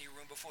emergency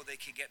room before they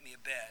could get me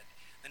a bed.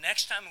 The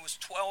next time it was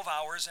 12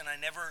 hours, and I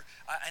never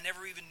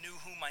even knew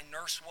who my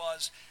nurse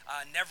was.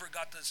 Never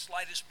got the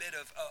slightest bit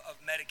of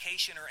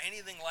medication or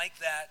anything like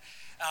that,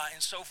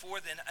 and so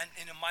forth. And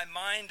in my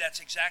mind, that's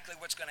exactly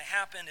what's going to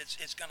happen.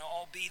 It's going to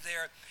all be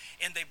there.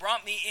 And they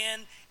brought me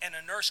in, and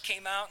a nurse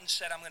came out and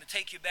said, "I'm going to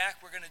take you back.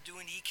 We're going to do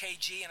an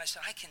EKG." And I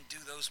said, "I can do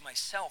those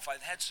myself.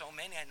 I've had so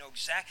many. I know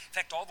exact. In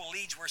fact, all the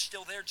leads were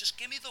still there. Just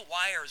give me the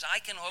wires. I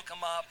can hook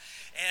them up,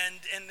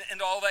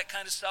 and all that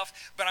kind of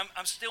stuff." But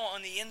I'm still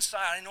on the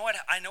inside.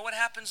 I know what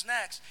happens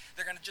next.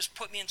 They're going to just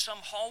put me in some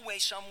hallway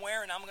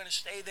somewhere, and I'm going to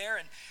stay there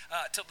and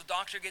till the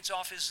doctor gets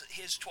off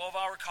his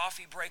 12-hour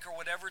coffee break or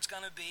whatever it's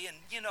going to be. And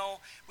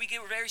we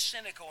get very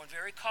cynical and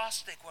very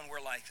caustic when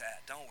we're like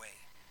that, don't we?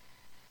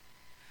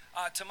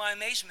 To my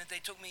amazement, they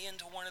took me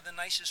into one of the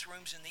nicest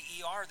rooms in the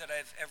ER that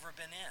I've ever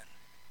been in.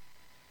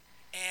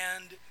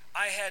 And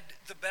I had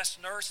the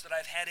best nurse that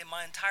I've had in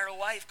my entire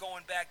life,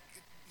 going back,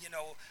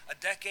 a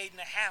decade and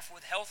a half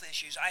with health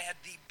issues. I had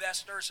the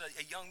best nurse,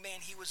 a young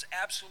man. He was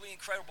absolutely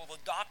incredible. The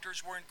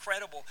doctors were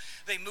incredible.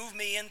 They moved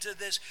me into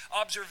this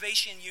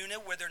observation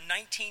unit where there are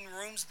 19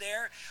 rooms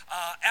there,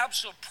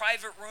 absolute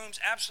private rooms,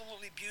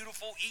 absolutely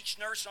beautiful. Each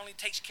nurse only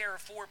takes care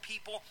of 4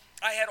 people.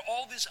 I had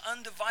all this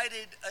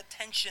undivided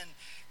attention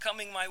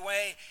coming my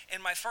way,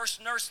 and my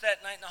first nurse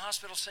that night in the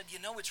hospital said,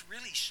 "It's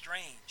really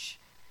strange.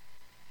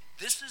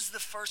 This is the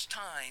first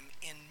time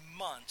in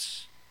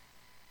months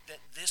that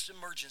this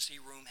emergency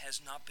room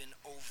has not been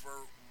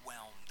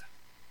overwhelmed.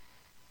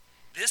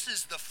 This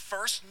is the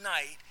first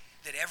night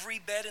that every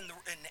bed in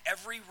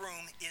every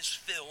room is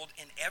filled,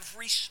 and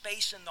every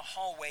space in the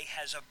hallway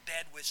has a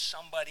bed with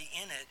somebody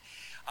in it.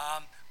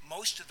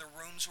 Most of the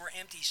rooms were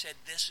empty." He said,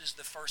 "This is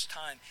the first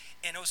time."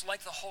 And it was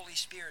like the Holy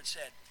Spirit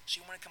said, "So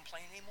you want to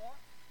complain anymore?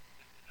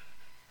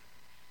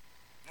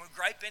 You want to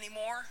gripe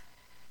anymore?"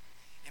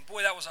 And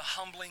boy, that was a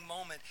humbling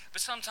moment.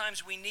 But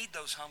sometimes we need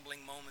those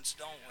humbling moments,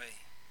 don't we?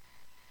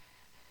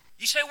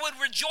 You say, "Would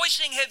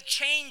rejoicing have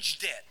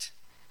changed it?"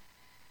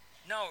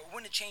 No, it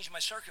wouldn't have changed my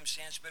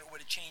circumstance, but it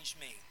would have changed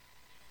me.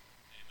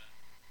 Amen.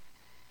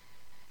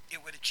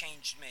 It would have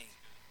changed me.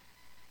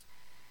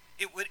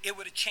 It would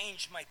have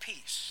changed my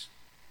peace.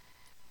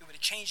 It would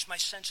have changed my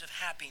sense of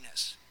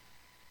happiness.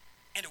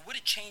 And it would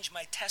have changed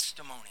my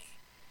testimony.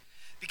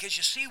 Because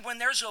you see, when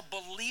there's a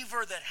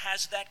believer that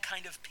has that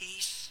kind of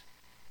peace,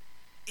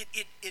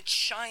 it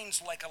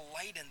shines like a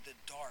light in the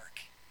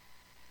dark.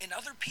 And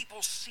other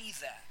people see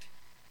that.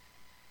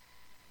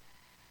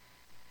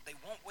 They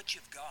want what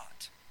you've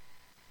got.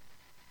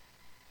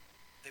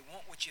 They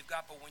want what you've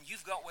got, but when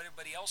you've got what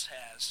everybody else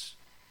has,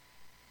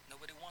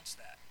 nobody wants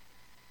that.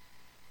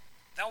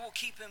 Thou will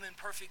keep him in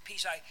perfect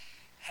peace. I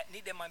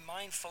need to have my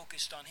mind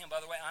focused on him. By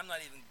the way, I'm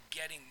not even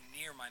getting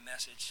near my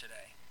message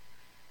today.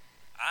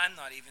 I'm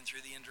not even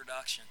through the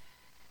introduction.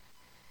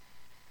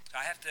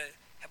 I have to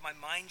have my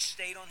mind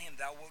stayed on him.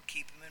 Thou wilt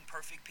keep him in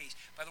perfect peace.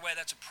 By the way,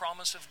 that's a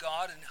promise of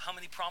God. And how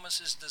many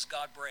promises does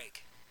God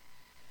break?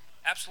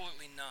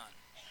 Absolutely none.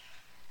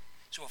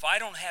 So if I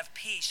don't have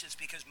peace, it's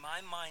because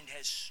my mind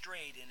has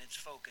strayed in its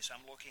focus.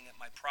 I'm looking at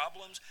my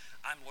problems.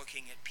 I'm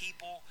looking at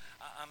people.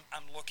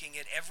 I'm looking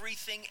at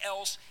everything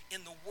else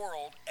in the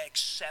world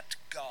except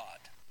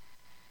God.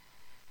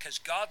 Because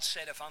God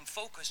said if I'm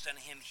focused on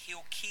him,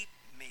 he'll keep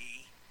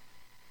me,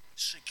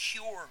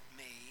 secure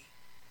me,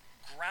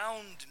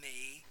 ground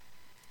me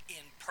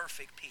in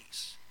perfect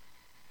peace.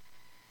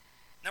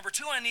 Number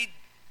 2, I need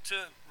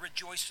to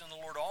rejoice in the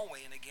Lord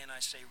always. And again, I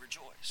say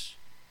rejoice.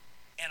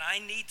 And I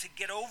need to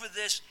get over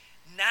this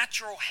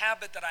natural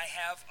habit that I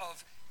have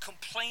of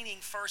complaining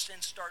first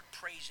and start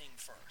praising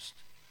first.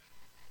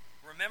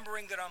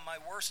 Remembering that on my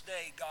worst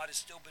day, God has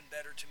still been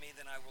better to me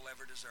than I will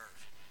ever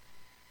deserve.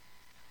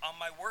 On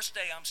my worst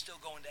day, I'm still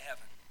going to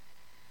heaven.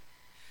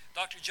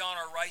 Dr. John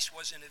R. Rice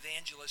was an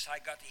evangelist. I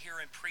got to hear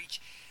him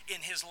preach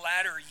in his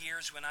latter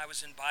years when I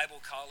was in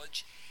Bible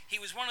college. He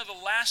was one of the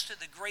last of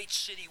the great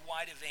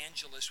citywide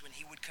evangelists. When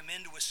he would come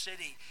into a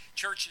city,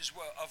 churches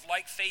of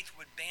like faith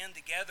would band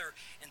together,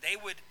 and they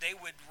would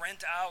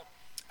rent out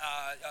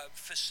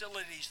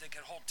facilities that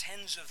could hold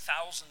tens of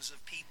thousands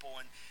of people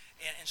and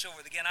so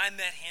forth. Again, I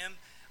met him.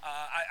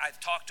 I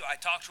talked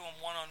to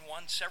him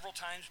one-on-one several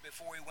times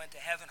before he went to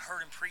heaven,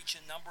 heard him preach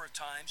a number of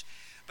times.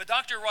 But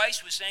Dr.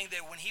 Rice was saying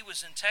that when he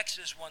was in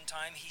Texas one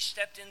time, he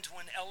stepped into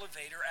an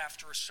elevator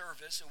after a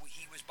service.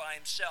 He was by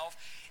himself,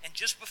 and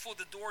just before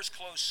the doors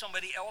closed,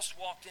 somebody else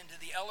walked into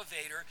the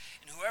elevator,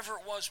 and whoever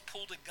it was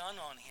pulled a gun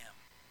on him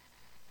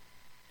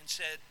and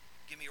said,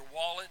 "Give me your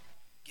wallet,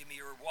 give me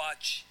your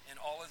watch," and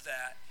all of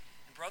that.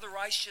 And Brother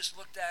Rice just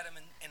looked at him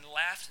and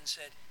laughed and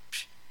said,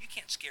 "You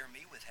can't scare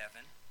me with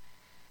heaven."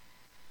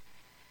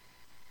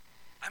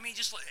 I mean,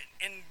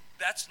 and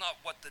that's not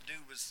what the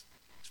dude was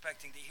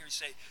expecting to hear.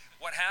 Say,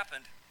 what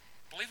happened?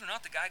 Believe it or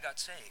not, the guy got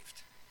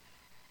saved.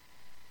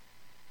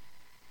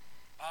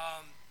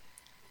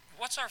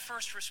 What's our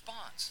first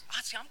response?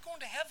 I'm going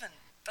to heaven.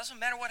 Doesn't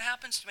matter what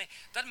happens to me.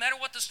 Doesn't matter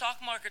what the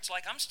stock market's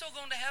like. I'm still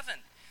going to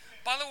heaven.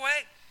 By the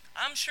way,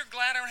 I'm sure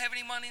glad I don't have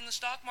any money in the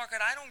stock market.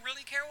 I don't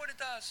really care what it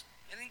does.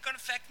 It ain't going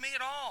to affect me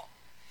at all.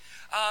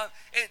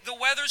 The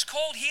weather's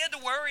cold. He had to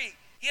worry.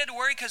 He had to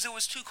worry because it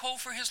was too cold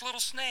for his little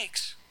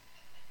snakes.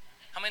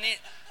 How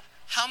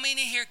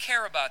many here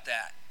care about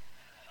that?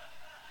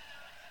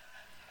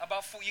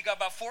 You got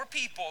about 4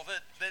 people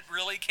that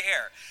really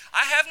care.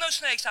 I have no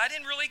snakes. I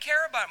didn't really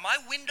care about it. My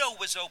window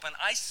was open.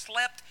 I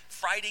slept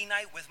Friday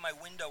night with my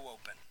window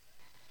open.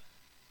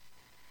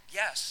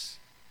 Yes,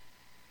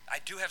 I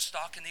do have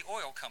stock in the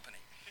oil company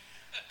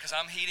because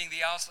I'm heating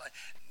the outside.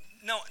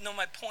 No,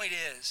 my point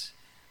is,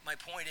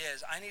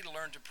 I need to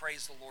learn to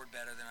praise the Lord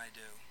better than I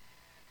do.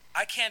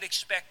 I can't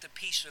expect the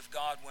peace of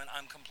God when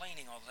I'm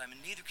complaining all the time,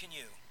 and neither can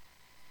you.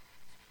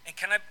 And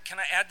can I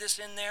add this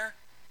in there?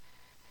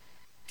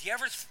 Do you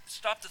ever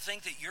stop to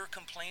think that your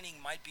complaining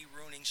might be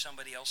ruining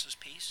somebody else's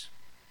peace?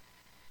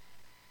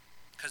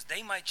 Because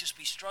they might just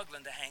be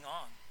struggling to hang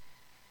on.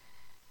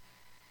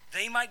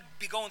 They might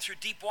be going through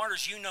deep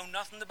waters you know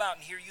nothing about,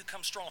 and here you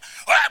come strolling.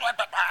 Biden,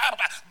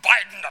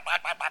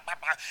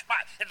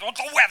 the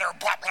weather,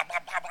 blah, blah, blah,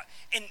 blah, blah.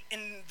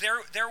 And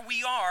there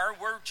we are,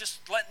 we're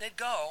just letting it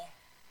go.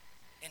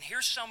 And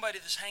here's somebody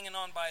that's hanging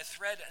on by a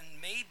thread,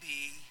 and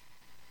maybe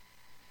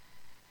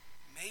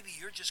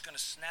you're just going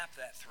to snap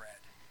that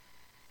thread.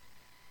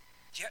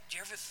 Do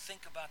you ever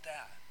think about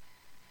that?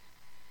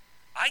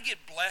 I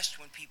get blessed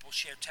when people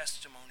share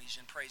testimonies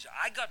and praise.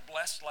 I got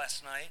blessed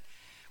last night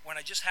when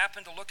I just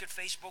happened to look at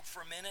Facebook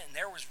for a minute, and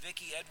there was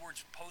Vicki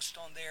Edwards' post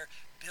on there.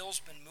 Bill's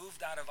been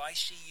moved out of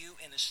ICU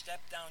in a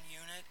step-down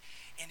unit,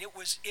 and it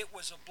was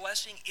a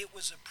blessing. It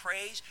was a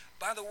praise.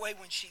 By the way,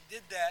 when she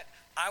did that,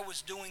 I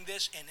was doing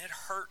this, and it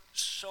hurt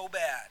so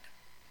bad.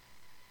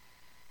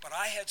 But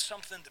I had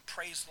something to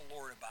praise the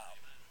Lord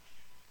about.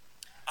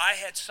 I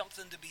had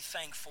something to be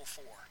thankful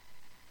for.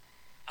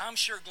 I'm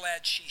sure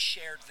glad she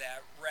shared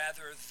that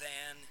rather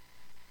than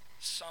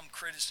some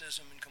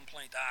criticism and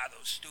complaint.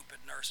 Those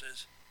stupid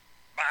nurses.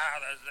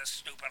 The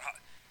stupid.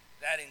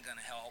 That ain't going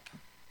to help.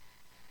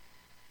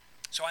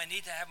 So I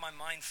need to have my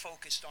mind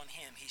focused on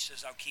Him. He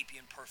says, I'll keep you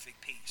in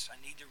perfect peace. I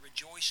need to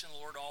rejoice in the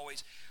Lord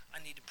always. I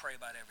need to pray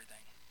about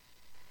everything.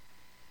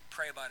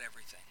 Pray about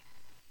everything.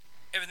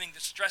 Everything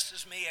that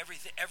stresses me,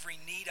 every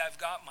need I've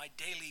got, my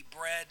daily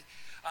bread.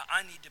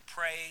 I need to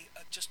pray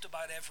just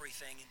about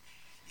everything. And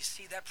you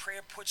see, that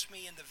prayer puts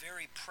me in the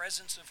very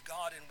presence of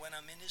God, and when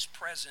I'm in His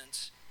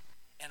presence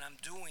and I'm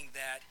doing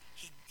that,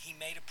 He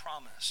made a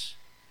promise.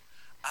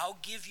 I'll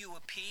give you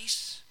a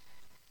peace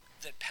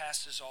that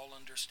passes all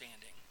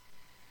understanding.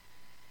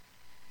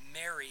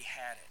 Mary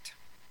had it.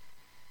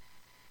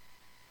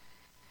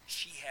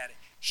 She had it.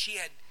 She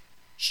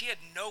had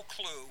no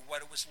clue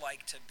what it was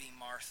like to be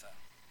Martha,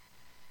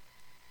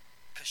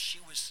 because she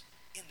was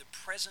in the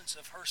presence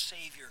of her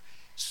Savior,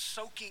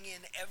 soaking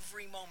in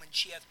every moment.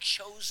 She hath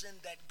chosen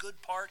that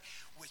good part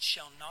which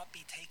shall not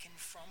be taken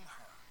from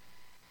her.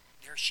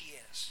 There she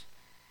is.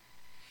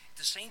 At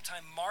the same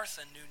time,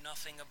 Martha knew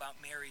nothing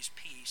about Mary's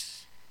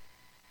peace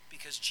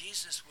because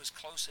Jesus was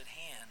close at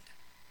hand,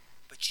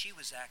 but she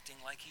was acting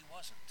like He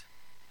wasn't.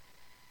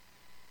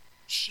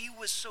 She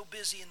was so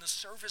busy in the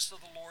service of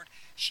the Lord,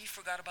 she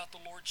forgot about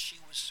the Lord she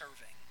was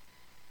serving.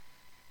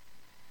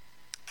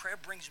 Prayer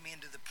brings me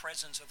into the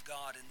presence of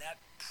God, and that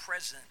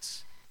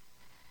presence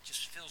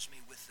just fills me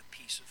with the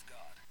peace of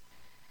God.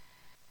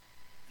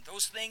 And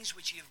those things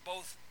which you have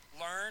both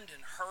learned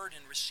and heard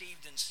and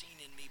received and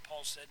seen in me,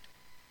 Paul said,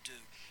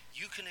 do.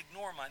 You can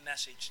ignore my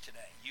message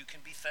today. You can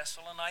be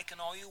Thessalonican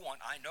all you want.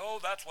 I know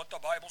that's what the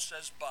Bible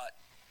says, but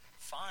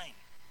fine.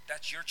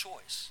 That's your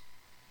choice.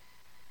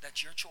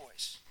 That's your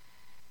choice.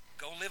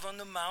 Go live on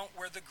the mount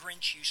where the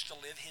Grinch used to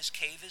live. His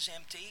cave is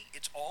empty.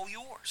 It's all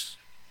yours.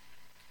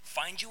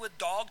 Find you a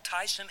dog,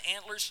 tie some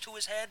antlers to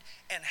his head,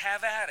 and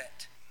have at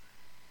it.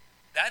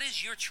 That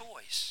is your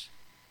choice.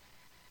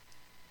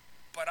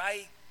 But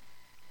I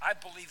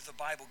believe the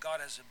Bible,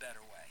 God has a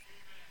better way.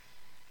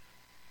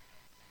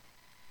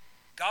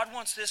 God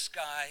wants this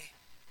guy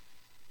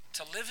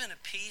to live in a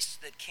peace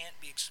that can't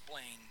be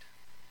explained,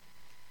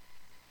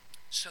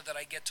 so that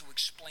I get to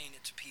explain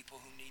it to people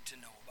who need to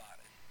know about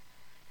it.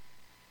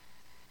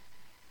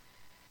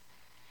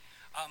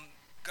 I'm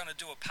going to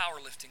do a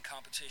powerlifting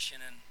competition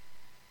in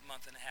a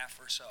month and a half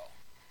or so.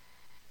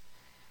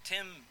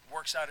 Tim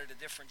works out at a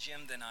different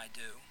gym than I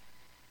do.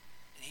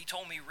 And he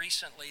told me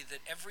recently that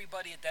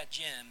everybody at that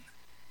gym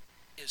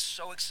is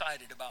so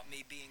excited about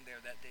me being there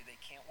that day. They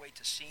can't wait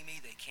to see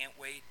me. They can't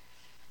wait.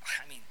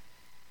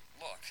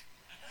 Look.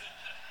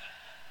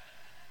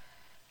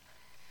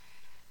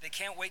 They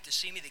can't wait to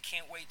see me. They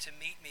can't wait to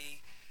meet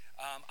me.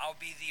 I'll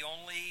be the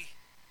only,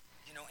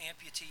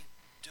 amputee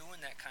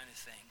doing that kind of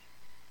thing.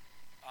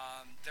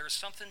 There's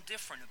something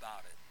different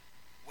about it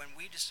when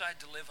we decide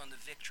to live on the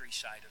victory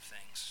side of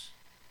things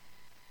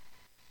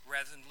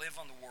rather than live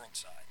on the world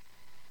side.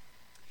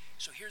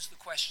 So here's the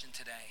question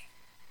today.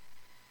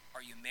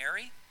 Are you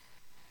Mary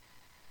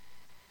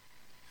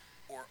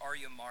or are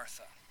you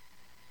Martha?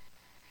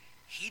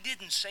 He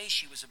didn't say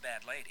she was a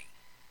bad lady.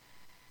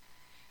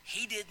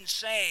 He didn't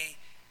say,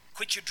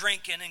 quit your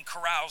drinking and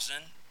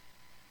carousing.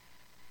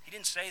 He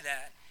didn't say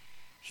that.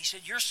 He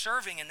said, you're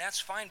serving and that's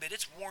fine, but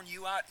it's worn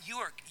you out.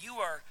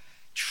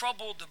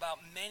 troubled about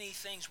many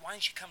things. Why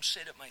don't you come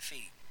sit at my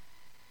feet?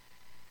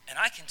 And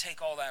I can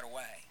take all that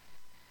away.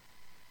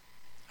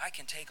 I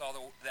can take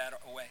all that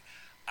away.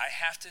 I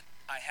have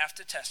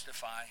to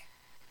testify.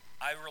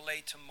 I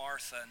relate to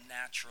Martha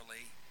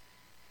naturally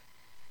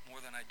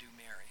more than I do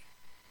Mary.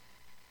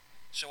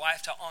 So I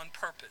have to, on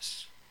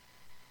purpose,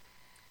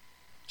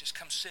 just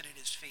come sit at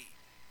his feet.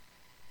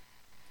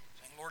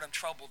 Saying, Lord, I'm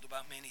troubled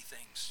about many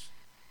things.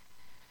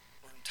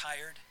 Lord, I'm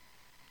tired.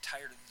 I'm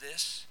tired of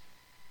this.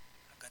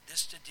 I've got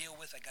this to deal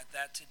with. I got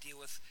that to deal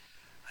with.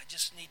 I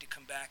just need to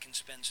come back and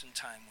spend some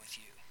time with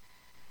you.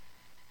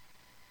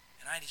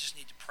 And I just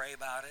need to pray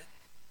about it.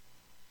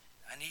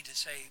 I need to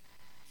say,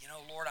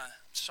 Lord, I'm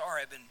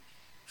sorry I've been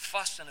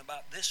fussing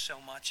about this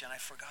so much and I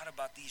forgot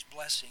about these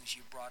blessings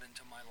you brought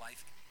into my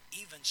life,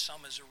 even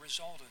some as a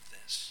result of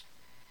this.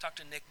 Talked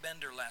to Nick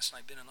Bender last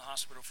night, been in the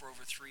hospital for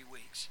over 3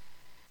 weeks.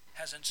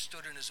 Hasn't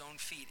stood on his own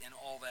feet in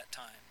all that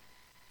time.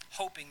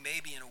 Hoping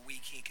maybe in a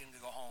week he can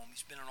go home.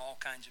 He's been in all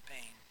kinds of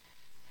pain.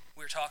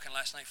 We were talking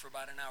last night for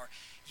about an hour.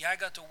 Yeah, I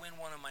got to win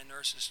one of my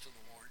nurses to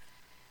the Lord.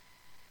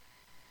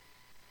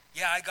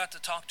 Yeah, I got to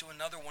talk to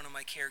another one of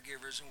my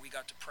caregivers and we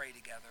got to pray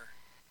together.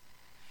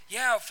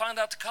 Yeah, I found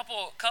out a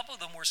couple of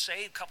them were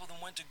saved. A couple of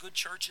them went to good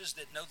churches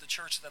that know the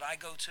church that I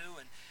go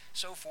to and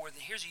so forth.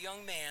 And here's a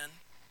young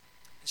man,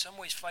 in some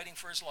ways fighting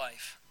for his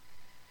life,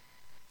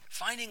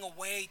 finding a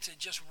way to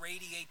just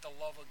radiate the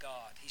love of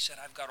God. He said,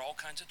 I've got all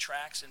kinds of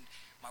tracts and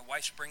my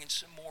wife's bringing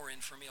some more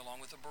in for me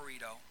along with a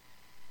burrito.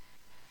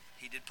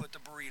 He did put the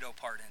burrito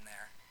part in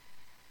there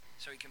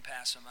so he can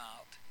pass them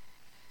out.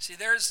 See,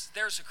 there's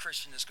a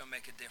Christian that's going to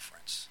make a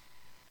difference.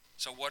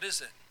 So what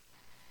is it?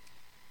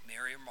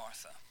 Mary or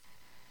Martha?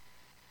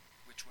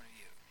 Which one are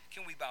you?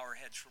 Can we bow our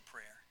heads for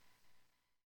prayer?